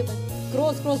to the table.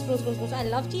 Gross, gross, gross, gross, gross. I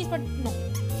love cheese, but no.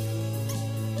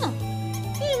 Huh.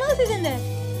 Hey, mouse is in there.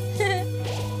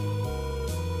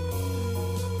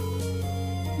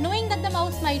 Knowing that the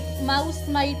mouse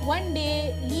might one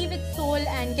day leave its soul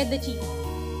and get the cheese.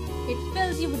 It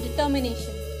fills you with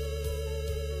determination.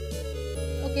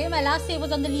 Okay, my last save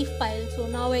was on the leaf pile, so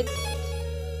now it's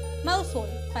mouse hole.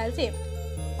 File saved.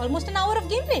 Almost an hour of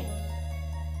gameplay.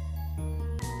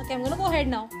 Okay, I'm gonna go ahead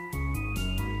now.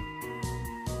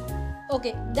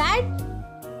 Okay, that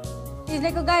is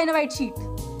like a guy in a white sheet.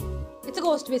 It's a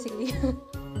ghost, basically.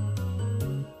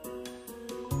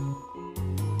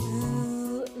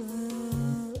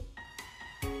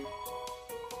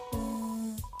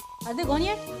 Are they gone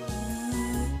yet?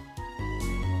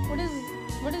 What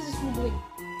is this food doing?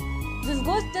 This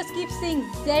ghost just keeps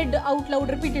saying Z out loud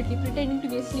repeatedly, pretending to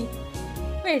be asleep.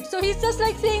 Wait, so he's just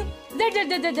like saying Z Z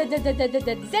Z Z Z Z Z Z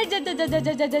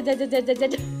Z Z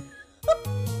Z.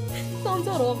 Sounds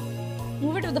so wrong.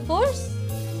 Move it with the force?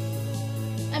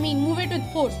 I mean, move it with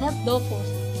force, not the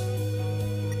force.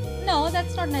 No,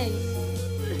 that's not nice.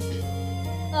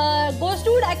 Ghost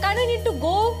dude, I kinda need to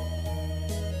go.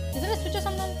 Is there a switch or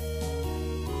something?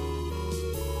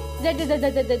 Okay,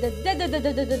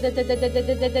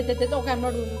 I'm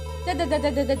not doing it.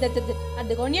 Are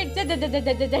they gone yet?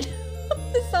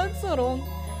 This sounds so wrong.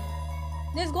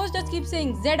 This ghost just keeps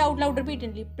saying Z out loud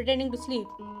repeatedly, pretending to sleep.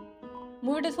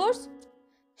 Move it as force?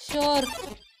 Sure.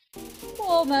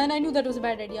 Oh man, I knew that was a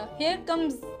bad idea. Here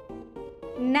comes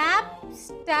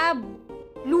Napstab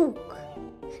Luke.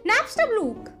 Napstab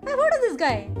Luke. I've heard of this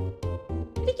guy.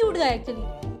 Pretty cute guy actually.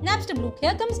 Napstab Luke.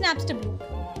 Here comes Napstab Luke.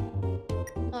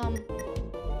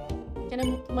 Can I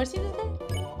mercy this guy?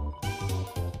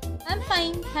 I'm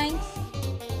fine, thanks.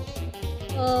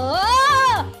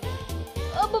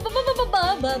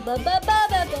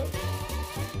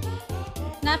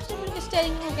 Napster Blue is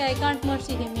telling me, okay, I can't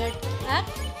mercy him yet.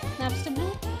 Act, Napster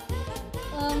Blue.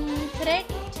 Threat,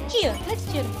 cheer. Let's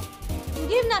cheer him up. You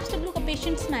give Napster Blue a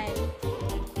patient smile.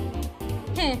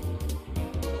 Heh.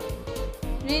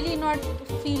 Really not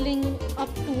feeling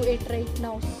up to it right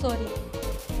now. Sorry.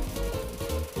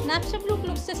 Napster Blue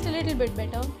looks just a little bit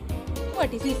better.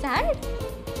 What, is he sad?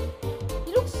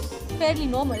 He looks fairly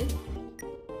normal.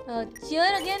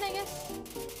 Cheer again, I guess.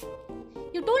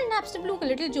 You told Napster Blue a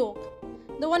little joke.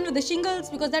 The one with the shingles,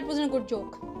 because that wasn't a good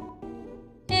joke.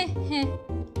 Heh heh.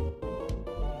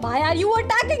 Why are you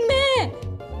attacking me?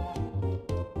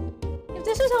 If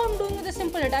this is how I'm doing with the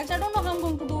simple attacks, I don't know how I'm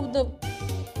going to do the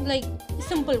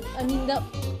the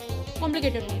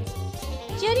complicated ones.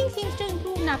 Cheering seems to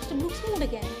improve Napster Blue's mood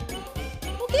again.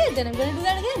 Okay, then I'm going to do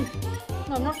that again.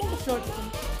 No, I'm not going to flirt with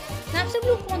him. Napster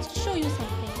Blue wants to show you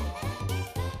something.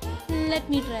 Let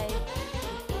me try.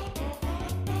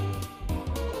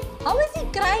 How is he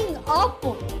crying up?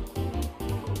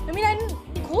 I mean,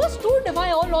 the host do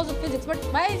defy all laws of physics, but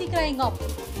why is he crying up?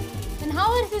 And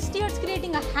how are his tears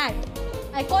creating a hat?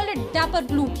 I call it Dapper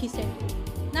Blue, he said.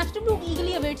 Napster Blue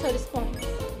eagerly awaits her response.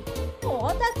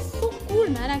 Oh, that's so cool,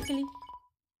 man, actually.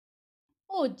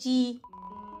 Oh, gee.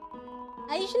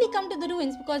 I usually come to the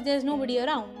ruins because there's nobody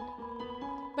around.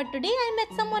 But today I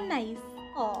met someone nice.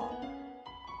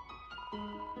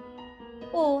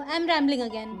 Oh, I'm rambling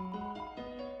again.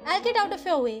 I'll get out of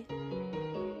your way.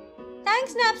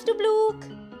 Thanks, Napster Blue.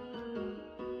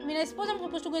 I mean, I suppose I'm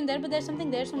supposed to go in there, but there's something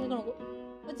there, so I'm gonna go.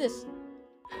 What's this?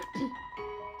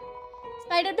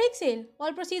 Spider bake sale.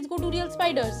 All proceeds go to real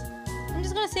spiders. I'm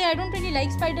just gonna say I don't really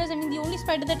like spiders. I mean, the only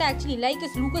spider that I actually like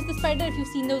is Lucas the Spider, if you've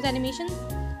seen those animations.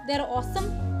 They're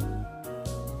awesome.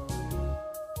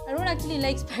 I don't actually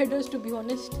like spiders, to be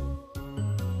honest.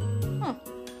 Huh.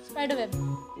 Spiderweb.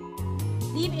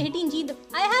 Leave 18G.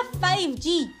 I have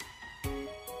 5G.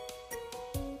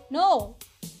 No.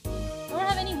 I don't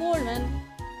have any gold, man.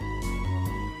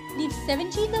 Leave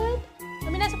 7G in the web? I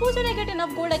mean, I suppose when I get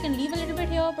enough gold, I can leave a little bit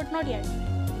here, but not yet.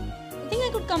 I think I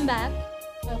could come back.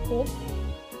 I hope.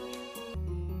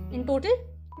 In total?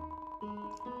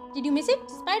 Did you miss it?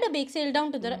 Spider bake sale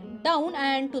down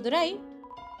and to the right.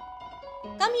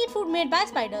 Come eat food made by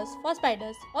spiders, for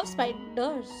spiders, of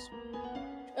spiders.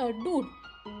 Dude.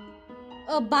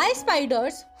 By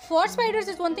spiders, for spiders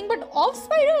is one thing, but of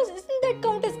spiders, isn't that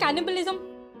count as cannibalism?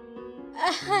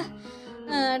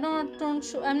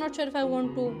 I'm not sure if I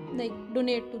want to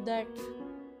donate to that.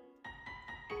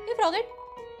 Hey, Frogget.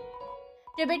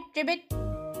 Ribbit.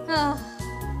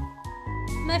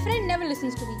 My friend never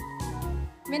listens to me.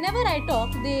 Whenever I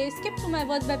talk, they skip to my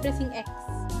words by pressing X.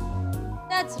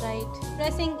 That's right,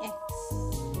 pressing X.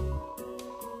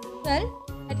 Well,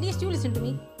 at least you listen to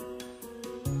me.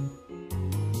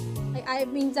 I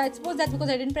suppose that's because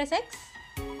I didn't press X.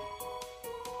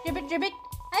 Ribbit.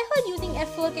 I heard using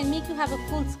F4 can make you have a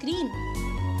full screen.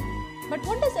 But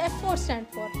what does F4 stand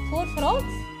for? 4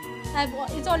 frogs?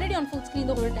 It's already on full screen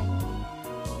the whole time.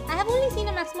 I have only seen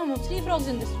a maximum of 3 frogs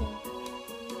in this room.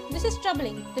 This is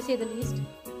troubling, to say the least.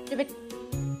 Ribbit.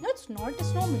 No, it's not.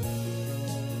 It's normal.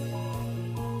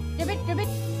 Ribbit.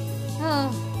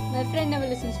 My friend never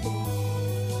listens to me.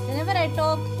 Whenever I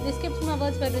talk, they skip my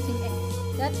words by pressing X.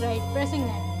 That's right, pressing X.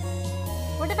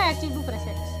 What if I actually do press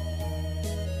X?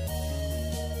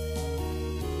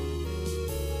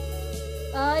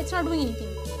 It's not doing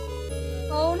anything.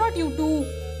 Oh, not you too.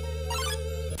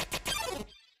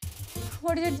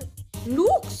 What is it?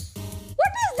 Lukes?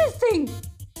 What is this thing?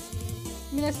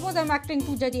 I mean, I suppose I'm acting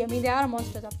too judgy. I mean, they are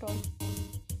monsters after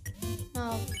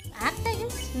all. Act, I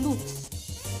guess? Lukes.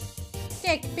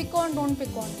 Take, pick on, don't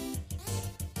pick on.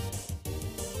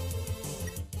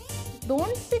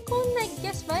 Don't pick on, I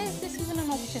guess. Why is this even an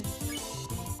option?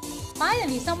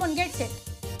 Finally, someone gets it.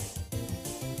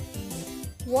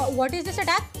 What is this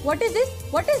attack? What is this?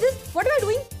 What is this? What am I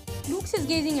doing? Lukes is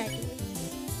gazing at you.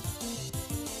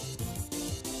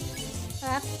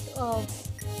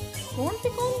 Don't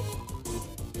pick on.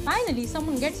 Finally,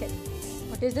 someone gets it.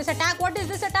 But What is this attack? What is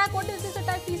this attack? What is this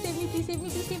attack? Please save me, please save me,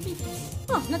 please save me.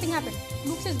 Oh, nothing happened.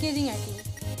 Luke is gazing at you.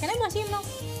 Can I mercy him now?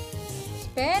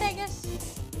 Spare, I guess.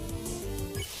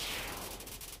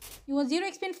 You want 0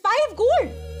 XP and 5 gold.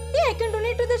 Hey, I can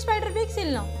donate to the spider bake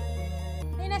sale now.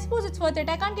 And I suppose it's worth it.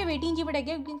 I can't give 18G, but I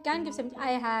can give 70.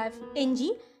 I have 10G.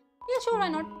 Yeah, sure, why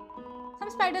not?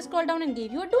 Some spiders crawled down and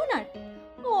gave you a donut.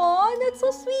 Oh, that's so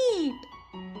sweet.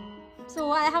 So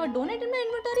I have a donut in my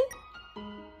inventory.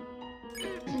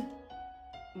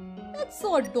 That's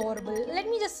so adorable. Let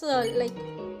me just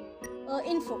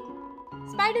info.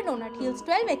 Spider donut heals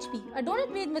 12 HP. A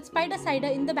donut made with spider cider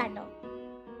in the batter.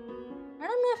 I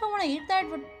don't know if I want to eat that,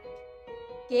 but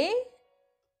okay.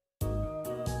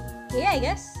 Okay, I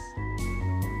guess.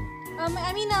 And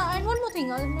one more thing.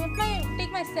 If I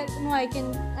take myself, no, I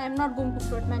am not going to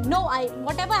flirt, man. No,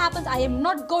 whatever happens, I am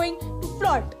not going to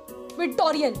flirt with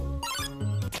Toriel.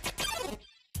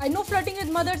 I know flirting with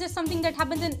mothers is something that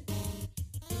happens in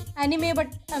anime, but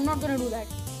I'm not gonna do that.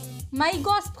 My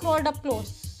ghost crawled up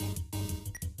close.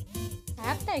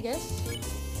 Act, I guess.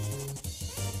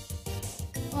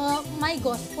 My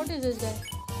ghost. What is this guy?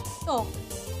 Talk.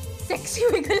 Sexy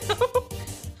wiggle.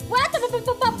 What?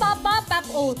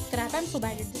 Oh crap! I'm so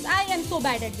bad at this. I am so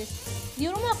bad at this. The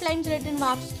aroma of lime gelatin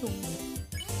wafts through.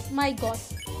 My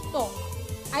ghost. Talk.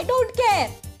 I don't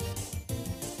care.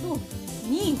 Dude,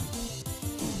 me.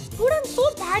 Dude, I'm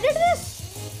so bad at this.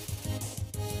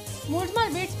 Molds my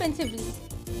weights pensively.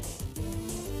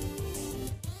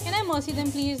 Can I mercy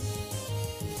them, please?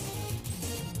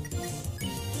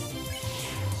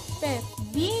 Spare.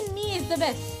 Being me is the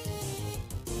best.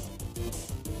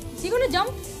 Is he gonna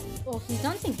jump? Oh, he's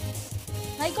dancing.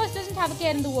 Lycos doesn't have a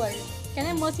care in the world. Can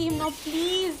I mercy him now,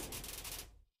 please?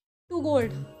 2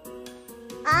 gold.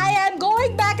 I am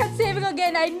going back and saving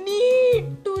again. I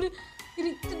need to...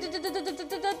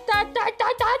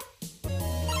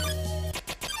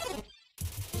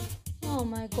 Oh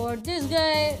my god, this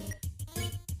guy...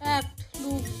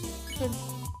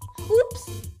 Oops!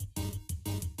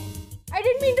 I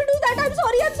didn't mean to do that. I'm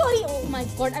sorry. Oh my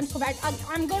god, I'm so bad.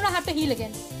 I'm gonna have to heal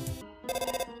again.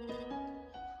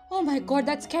 Oh my god,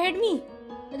 that scared me.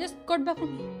 I just got back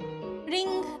from me.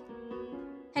 Ring.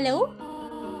 Hello?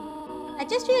 I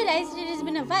just realized it has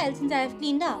been a while since I have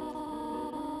cleaned up.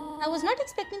 I was not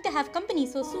expecting to have company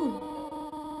so soon.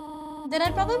 There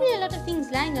are probably a lot of things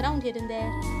lying around here and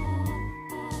there.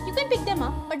 You can pick them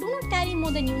up, but do not carry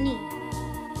more than you need.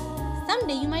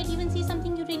 Someday you might even see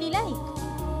something you really like.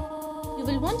 You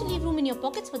will want to leave room in your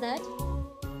pockets for that.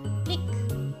 Click.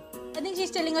 I think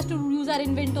she's telling us to use our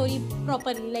inventory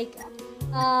properly.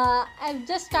 I've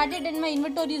just started and my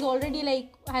inventory is already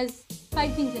has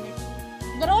 5 things in it.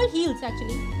 They're all heals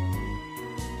actually.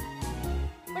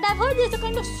 But I've heard there's a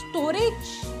kind of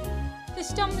storage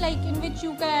system in which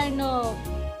you can...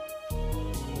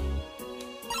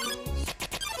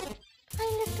 I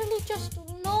literally just...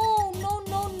 No,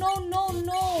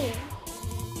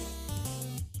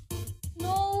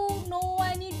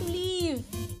 I need to leave.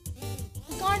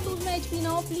 I can't lose my HP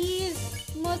now, please.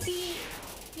 Mercy.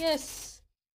 Yes.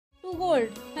 2 gold.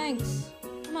 Thanks.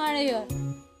 I'm out of here.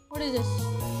 What is this?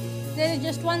 There is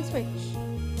just one switch.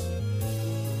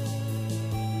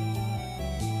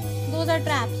 Those are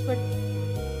traps, but...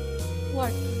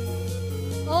 What?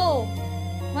 Oh!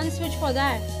 One switch for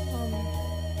that.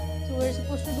 So we're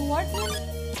supposed to do what then?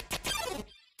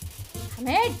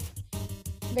 Ahmed!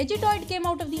 Vegetoid came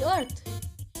out of the earth.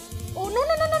 Oh, no,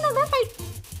 don't fight!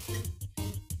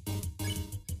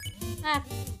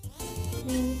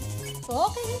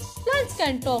 Talk, I guess? Plants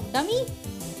can talk, dummy!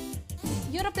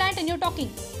 You're a plant and you're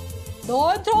talking.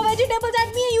 Don't throw vegetables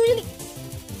at me usually!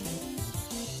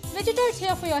 Vegetoid's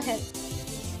here for your health.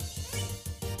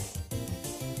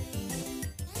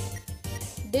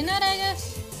 Dinner, I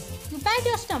guess? You pat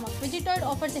your stomach. Vegetoid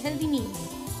offers a healthy meal.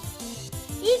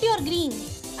 Eat your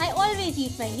greens. I always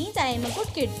eat my greens. I am a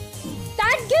good kid.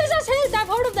 That gives us health. I've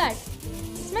heard of that.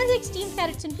 Smells like steamed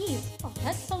carrots and peas. Oh,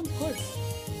 that sounds good.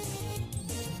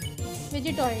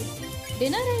 Vegetoid.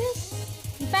 Dinner, I guess?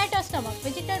 You pat your stomach.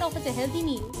 Vegetoid offers a healthy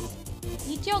meal.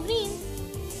 Eat your greens.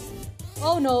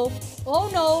 Oh no.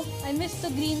 I missed the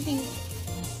green thing.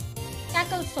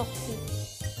 Cackle softly.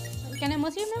 Can I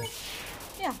mercy him now?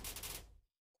 Yeah.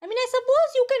 I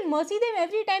suppose you can mercy them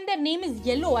every time their name is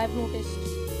yellow, I've noticed.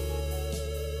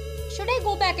 Should I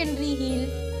go back and re-heal?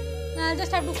 Nah, I'll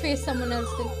just have to face someone else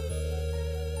then.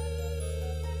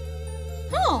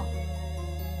 Huh.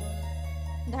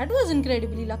 That was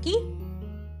incredibly lucky.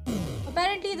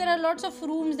 Apparently there are lots of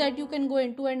rooms that you can go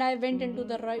into and I went into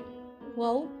the right...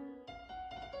 Wow.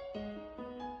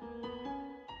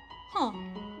 Huh.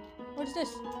 What's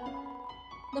this?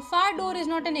 The far door is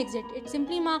not an exit. It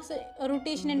simply marks a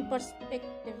rotation in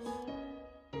perspective.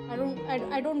 I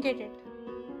don't get it.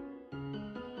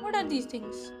 What are these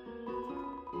things?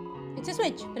 It's a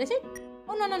switch. Press it.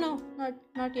 Oh no,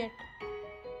 not yet.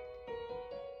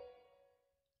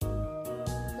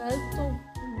 Well, so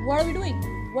what are we doing?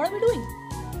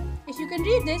 If you can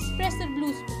read this, press the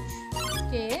blue switch.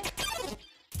 Okay.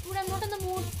 Dude, I'm not in the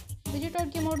mood.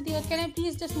 Digitoid came out of the earth. Can I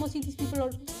please just see these people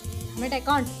out? Damn it, I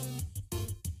can't.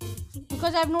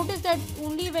 Because I've noticed that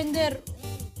only when they're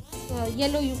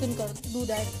yellow you can do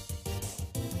that.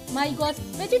 My gosh,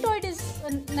 Vegetoid is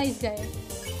a nice guy.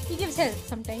 He gives health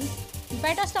sometimes. You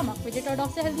bite our stomach. Vegetoid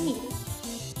offers a healthy meal.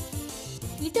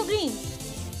 Eat your greens.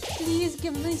 Please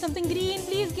give me something green.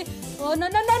 Please give. Oh no.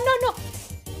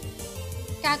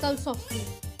 Cackle softly.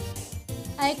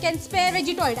 I can spare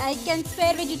Vegetoid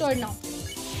now.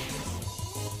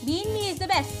 Bean Me is the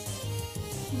best.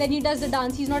 Then he does the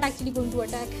dance. He's not actually going to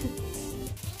attack.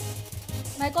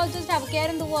 My calls just have a care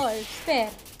in the world.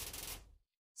 Spare.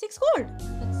 6 gold.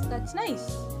 That's nice.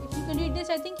 If you can read this,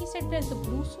 I think he said press the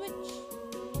blue switch.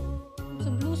 There's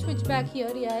a blue switch back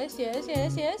here. Yes. It's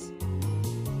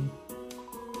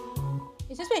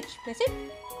a switch. Press it.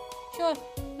 Sure.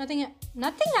 Nothing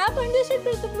happened. They said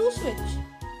press the blue switch.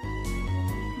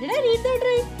 Did I read that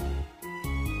right?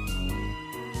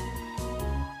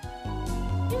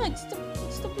 Yeah,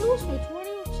 it's the blue switch. What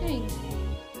are you saying?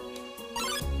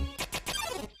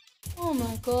 Oh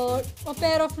my god. A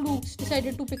pair of Lukes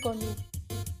decided to pick on you.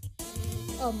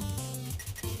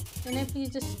 Can I please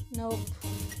just... Nope.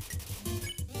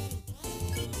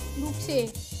 Luke,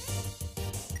 say.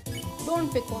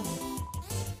 Don't pick on me.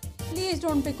 Please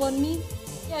don't pick on me.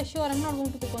 Yeah, sure, I'm not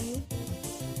going to pick on you.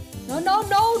 No.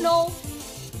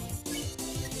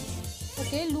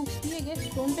 Okay, Luke's key, I guess.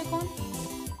 Don't pick on.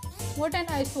 What an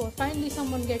eyesore. Finally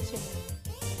someone gets it.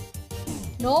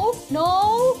 No.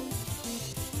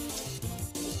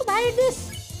 I'm so bad at this.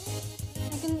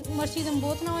 I can mercy them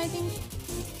both now, I think.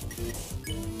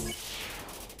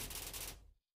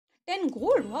 10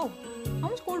 gold. Wow. How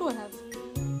much gold do I have?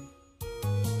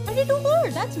 32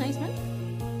 gold. That's nice, man.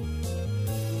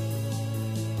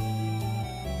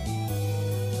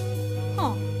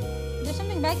 Huh. There's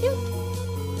something back here?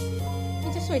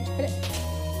 It's a switch.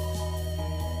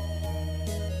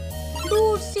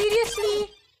 Dude, seriously?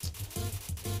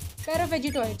 Pair of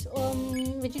Vegetoids.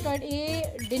 Vegetoid A,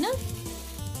 dinner?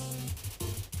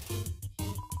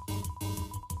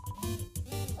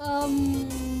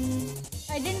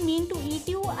 I didn't mean to eat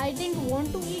you. I didn't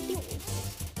want to eat you.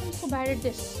 I'm so bad at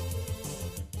this.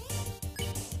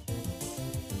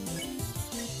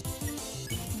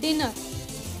 Dinner.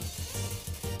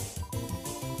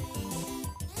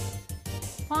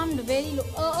 Farmed very low.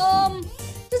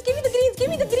 Just give me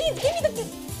the greens.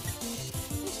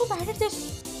 I'm so bad at this.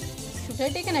 Should I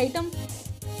take an item?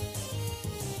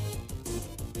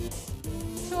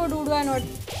 Sure, dude, why not?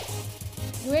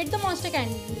 You ate the monster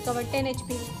candy. You recovered 10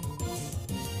 HP.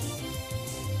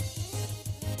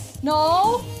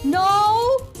 No.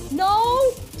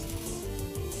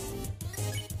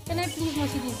 Can I please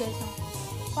mercy these guys now?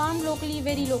 Farm locally,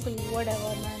 very locally,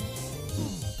 whatever, man.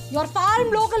 Your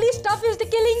farm locally stuff is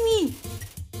killing me.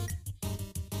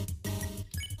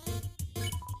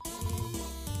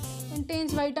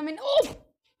 Contains vitamin.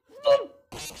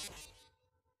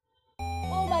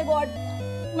 Oh my god.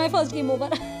 My first game over.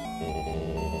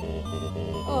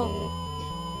 Oh.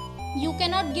 You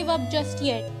cannot give up just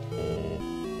yet.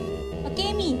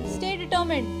 Akemi, stay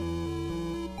determined.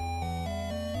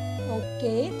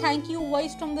 Okay, thank you,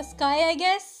 voice from the sky, I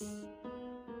guess.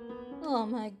 Oh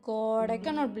my god, I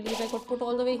cannot believe I got put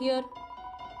all the way here.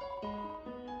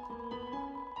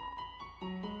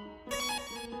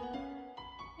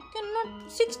 I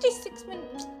cannot... 66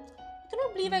 minutes. I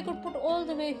cannot believe I got put all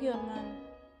the way here, man.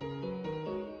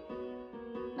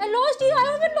 I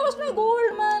haven't lost my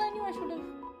gold, man. I knew I should have.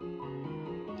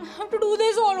 I have to do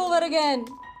this all over again.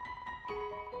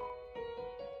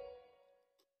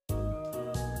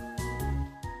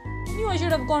 I knew I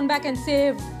should have gone back and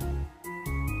saved.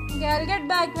 Okay, I'll get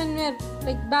back when we're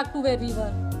back to where we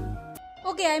were.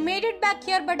 Okay, I made it back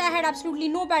here, but I had absolutely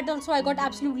no battle, so I got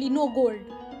absolutely no gold.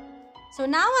 So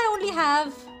now I only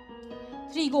have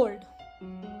 3 gold.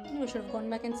 I should have gone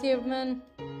back and saved, man.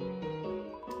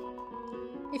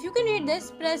 If you can read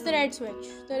this, press the red switch.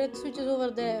 The red switch is over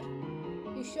there.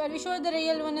 Are you sure the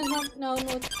real one is not? No.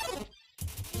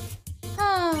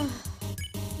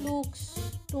 Luke's,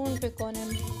 don't pick on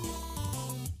him.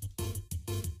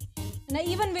 And I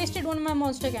even wasted one of my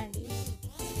monster candies.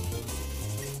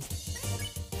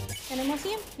 Can I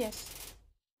see him? Yes.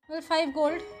 Well, 5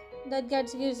 gold. That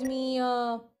gives me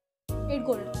 8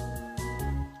 gold.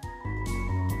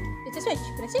 It's a switch.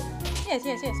 Press it. Yes.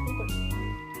 Good.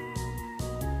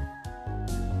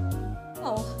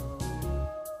 Oh.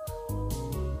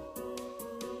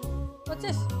 What's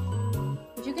this?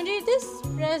 If you can read this,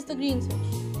 press the green switch.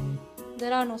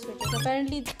 There are no switches.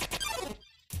 Apparently.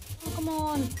 Oh, come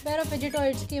on. Pair of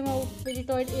Vegetoids came out.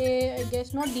 Vegetoid A, I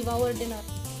guess, not devour dinner.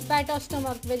 Fat or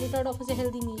stomach. Vegetoid offers a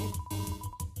healthy meal.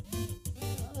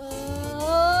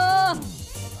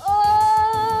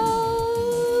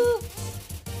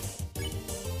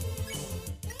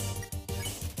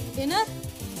 Dinner?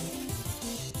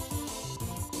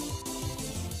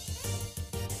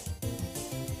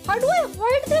 How do I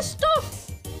avoid this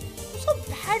stuff? I'm so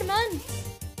bad, man.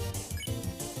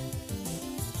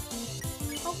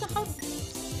 How?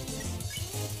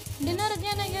 Dinner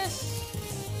again, I guess.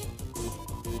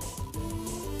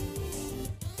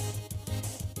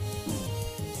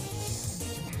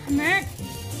 Damn it.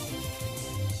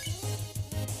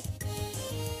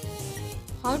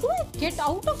 How do I get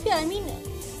out of here? I mean,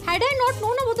 had I not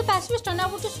known about the pacifist run, I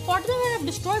would just spot them and have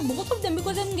destroyed both of them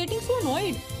because I'm getting so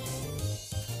annoyed.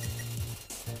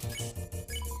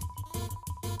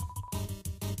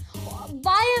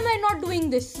 Why am I not doing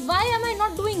this? Why am I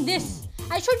not doing this?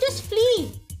 I should just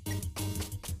flee.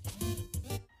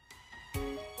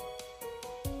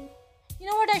 You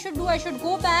know what I should do? I should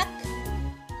go back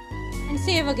and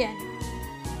save again.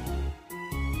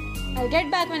 I'll get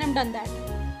back when I'm done that.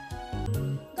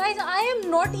 Guys, I am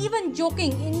not even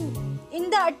joking. In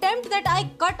the attempt that I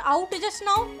cut out just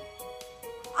now,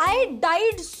 I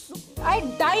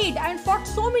died and fought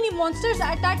so many monsters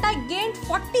that I gained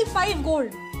 45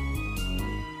 gold.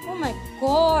 Oh my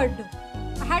god.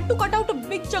 I had to cut out a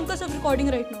big chunk of recording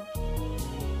right now.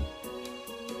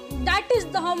 That is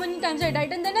how many times I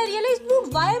died. And then I realized,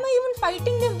 dude, why am I even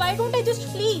fighting them? Why don't I just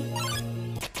flee?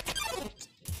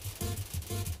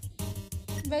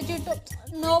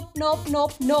 Nope.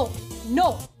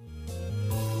 No.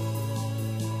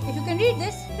 If you can read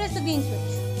this, press the green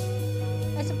switch.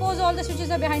 I suppose all the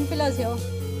switches are behind pillars here.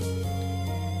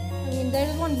 I mean, there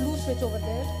is one blue switch over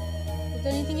there. Is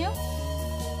there anything here?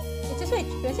 It's a switch.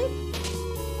 Press it.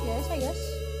 Yes, I guess.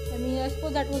 I mean, I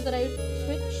suppose that was the right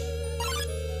switch.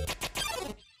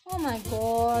 Oh my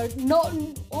god. No.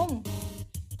 Oh.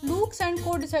 Luke and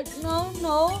code decided.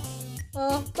 No.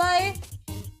 Bye.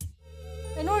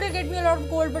 I know it'll get me a lot of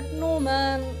gold, but no,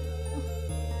 man.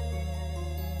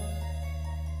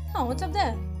 Oh, what's up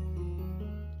there?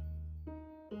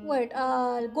 Wait,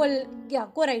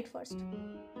 go right first.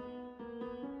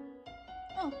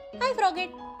 Oh, hi,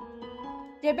 Frogget.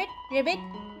 Ribbit,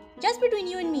 just between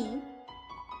you and me,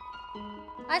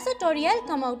 I saw Toriel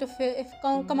come out of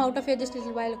here just a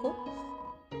little while ago.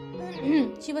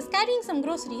 She was carrying some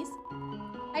groceries.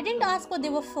 I didn't ask what they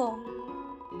were for.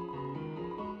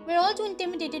 We're all too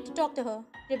intimidated to talk to her.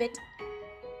 Ribbit.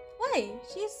 Why?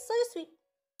 She's so sweet.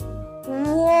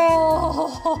 Whoa!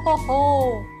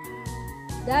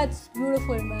 That's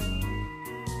beautiful, man.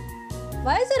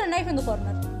 Why is there a knife in the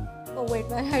corner? Oh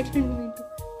wait, I didn't mean to.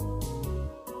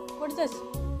 What is this?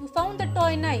 You found the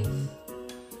toy knife.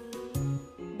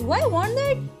 Do I want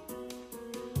that?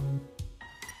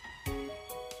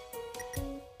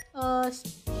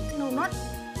 No, not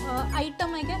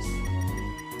item, I guess.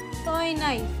 Toy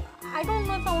knife. I don't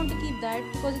know if I want to keep that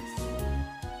because it's.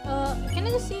 Can I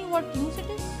just see what use it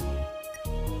is?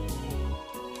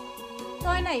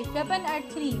 Toy knife. Weapon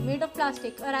at 3. Made of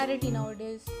plastic. A rarity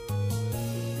nowadays.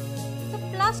 It's a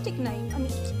plastic knife. I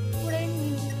mean, what I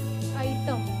mean,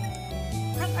 item.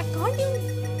 I can't even.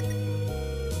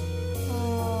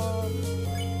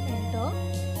 Enter.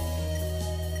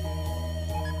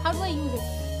 How do I use it?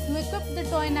 You equip the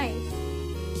toy knife.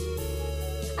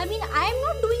 I mean, I am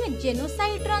not doing a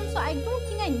genocide run, so I don't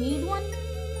think I need one.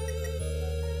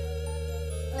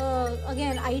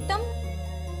 Again, item.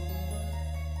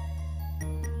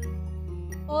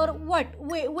 Or what?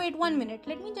 Wait 1 minute.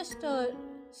 Let me just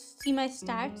see my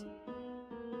stats.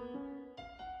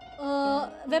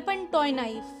 Weapon, toy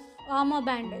knife, armor,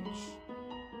 bandage.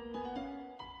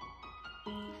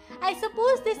 I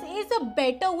suppose this is a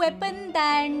better weapon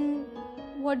than,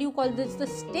 what do you call this, the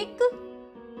stick?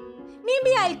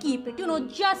 Maybe I'll keep it,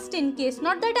 just in case.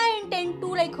 Not that I intend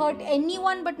to hurt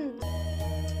anyone, but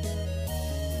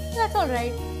that's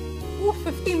alright. Ooh,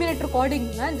 50-minute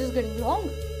recording, man, this is getting long.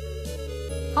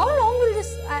 How long will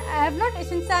this, I have not,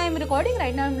 since I am recording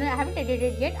right now, I haven't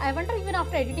edited yet. I wonder even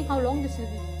after editing how long this will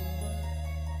be.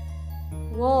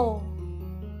 Whoa.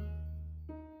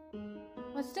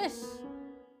 What's this?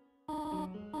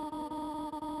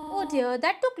 Oh dear,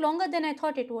 that took longer than I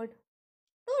thought it would.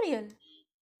 Toriel.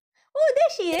 Oh,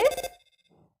 there she is.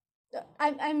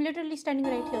 I'm literally standing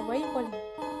right here. Why are you calling?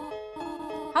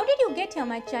 How did you get here,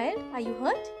 my child? Are you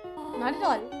hurt? Not at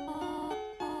all.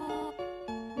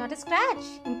 Not a scratch.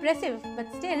 Impressive,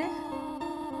 but still.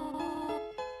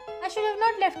 I should have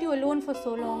not left you alone for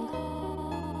so long.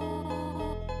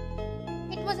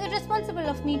 It was irresponsible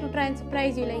of me to try and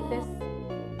surprise you like this.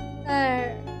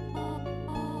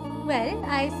 Well,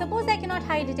 I suppose I cannot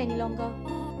hide it any longer.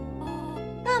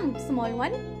 Come, small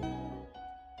one.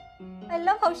 I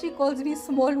love how she calls me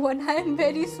small one. I am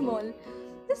very small.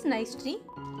 This nice tree.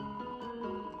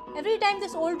 Every time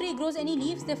this old tree grows any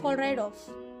leaves, they fall right off.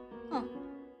 Huh.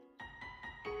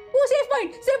 Oh, save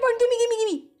point! Save point!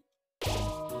 Gimme!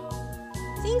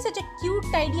 Seeing such a cute,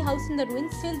 tidy house in the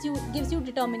ruins gives you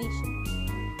determination.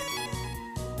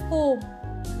 Home.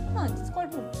 Huh, it's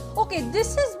called home. Okay,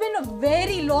 this has been a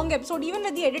very long episode. Even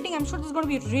with the editing, I'm sure this is going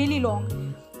to be really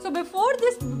long. So before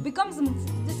this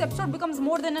episode becomes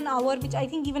more than an hour, which I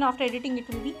think even after editing it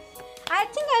will be, I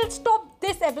think I'll stop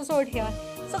this episode here.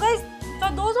 So guys,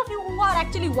 for those of you who are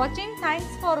actually watching, thanks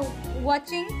for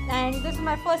watching. And this is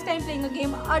my first time playing a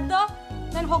game other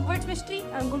than Hogwarts Mystery.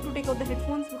 I'm going to take out the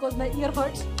headphones because my ear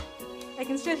hurts. I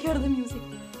can still hear the music.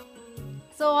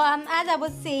 So as I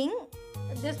was saying,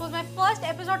 this was my first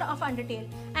episode of Undertale.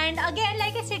 And again,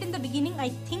 like I said in the beginning, I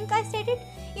think I said it,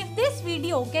 if this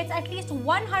video gets at least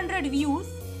 100 views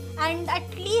and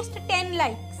at least 10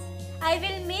 likes, I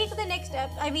will make the next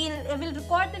I will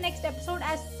record the next episode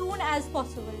as soon as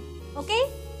possible. Okay?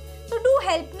 So do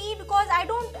help me, because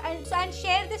and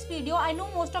share this video. I know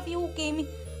most of you who came to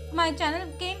my channel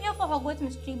came here for Hogwarts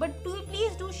Mystery, but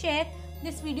please do share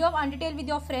this video of Undertale with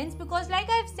your friends, because like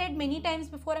I've said many times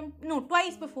before,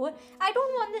 twice before, I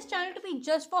don't want this channel to be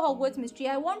just for Hogwarts Mystery.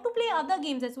 I want to play other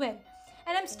games as well,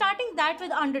 and I'm starting that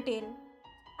with Undertale.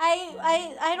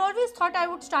 I always thought I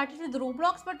would start it with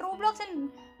Roblox, but Roblox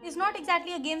is not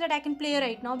exactly a game that I can play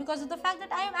right now because of the fact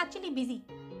that I am actually busy.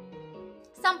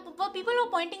 Some people are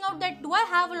pointing out that do I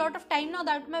have a lot of time now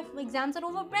that my exams are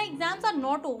over? My exams are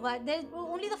not over. There's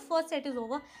only the first set is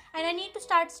over, and I need to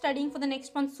start studying for the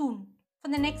next one soon.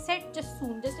 For the next set, just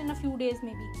soon, just in a few days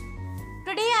maybe.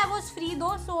 Today I was free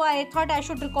though, so I thought I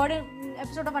should record an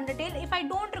episode of Undertale. If I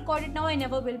don't record it now, I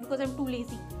never will because I'm too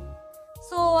lazy.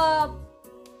 So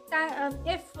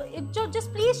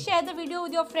just please share the video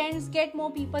with your friends, get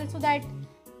more people so that.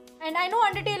 And I know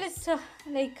Undertale is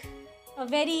like a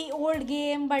very old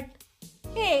game, but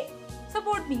hey,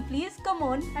 support me please. Come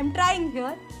on, I'm trying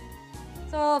here.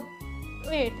 So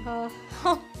wait.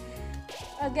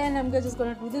 Again, I'm just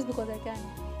gonna do this because I can.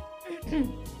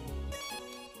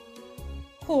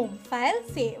 Home, file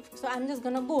saved. So I'm just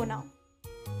gonna go now.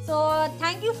 So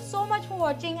thank you so much for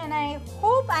watching, and I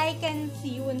hope I can see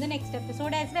you in the next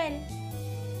episode as well.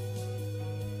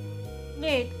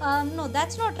 Wait, no,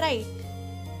 that's not right.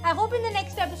 I hope in the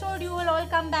next episode you will all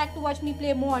come back to watch me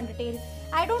play more Undertale.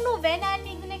 I don't know when I'll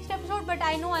make the next episode, but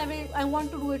I know I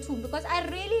want to do it soon because I'm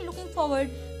really looking forward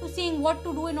to seeing what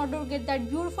to do in order to get that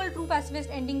beautiful true pacifist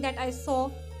ending that I saw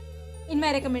in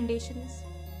my recommendations.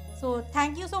 So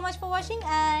thank you so much for watching,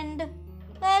 and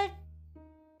well,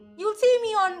 you'll see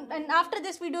me and after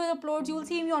this video uploads, you'll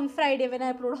see me on Friday when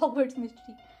I upload Hogwarts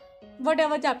Mystery.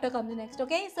 Whatever chapter comes next,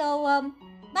 okay? So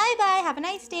bye bye, have a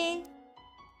nice day.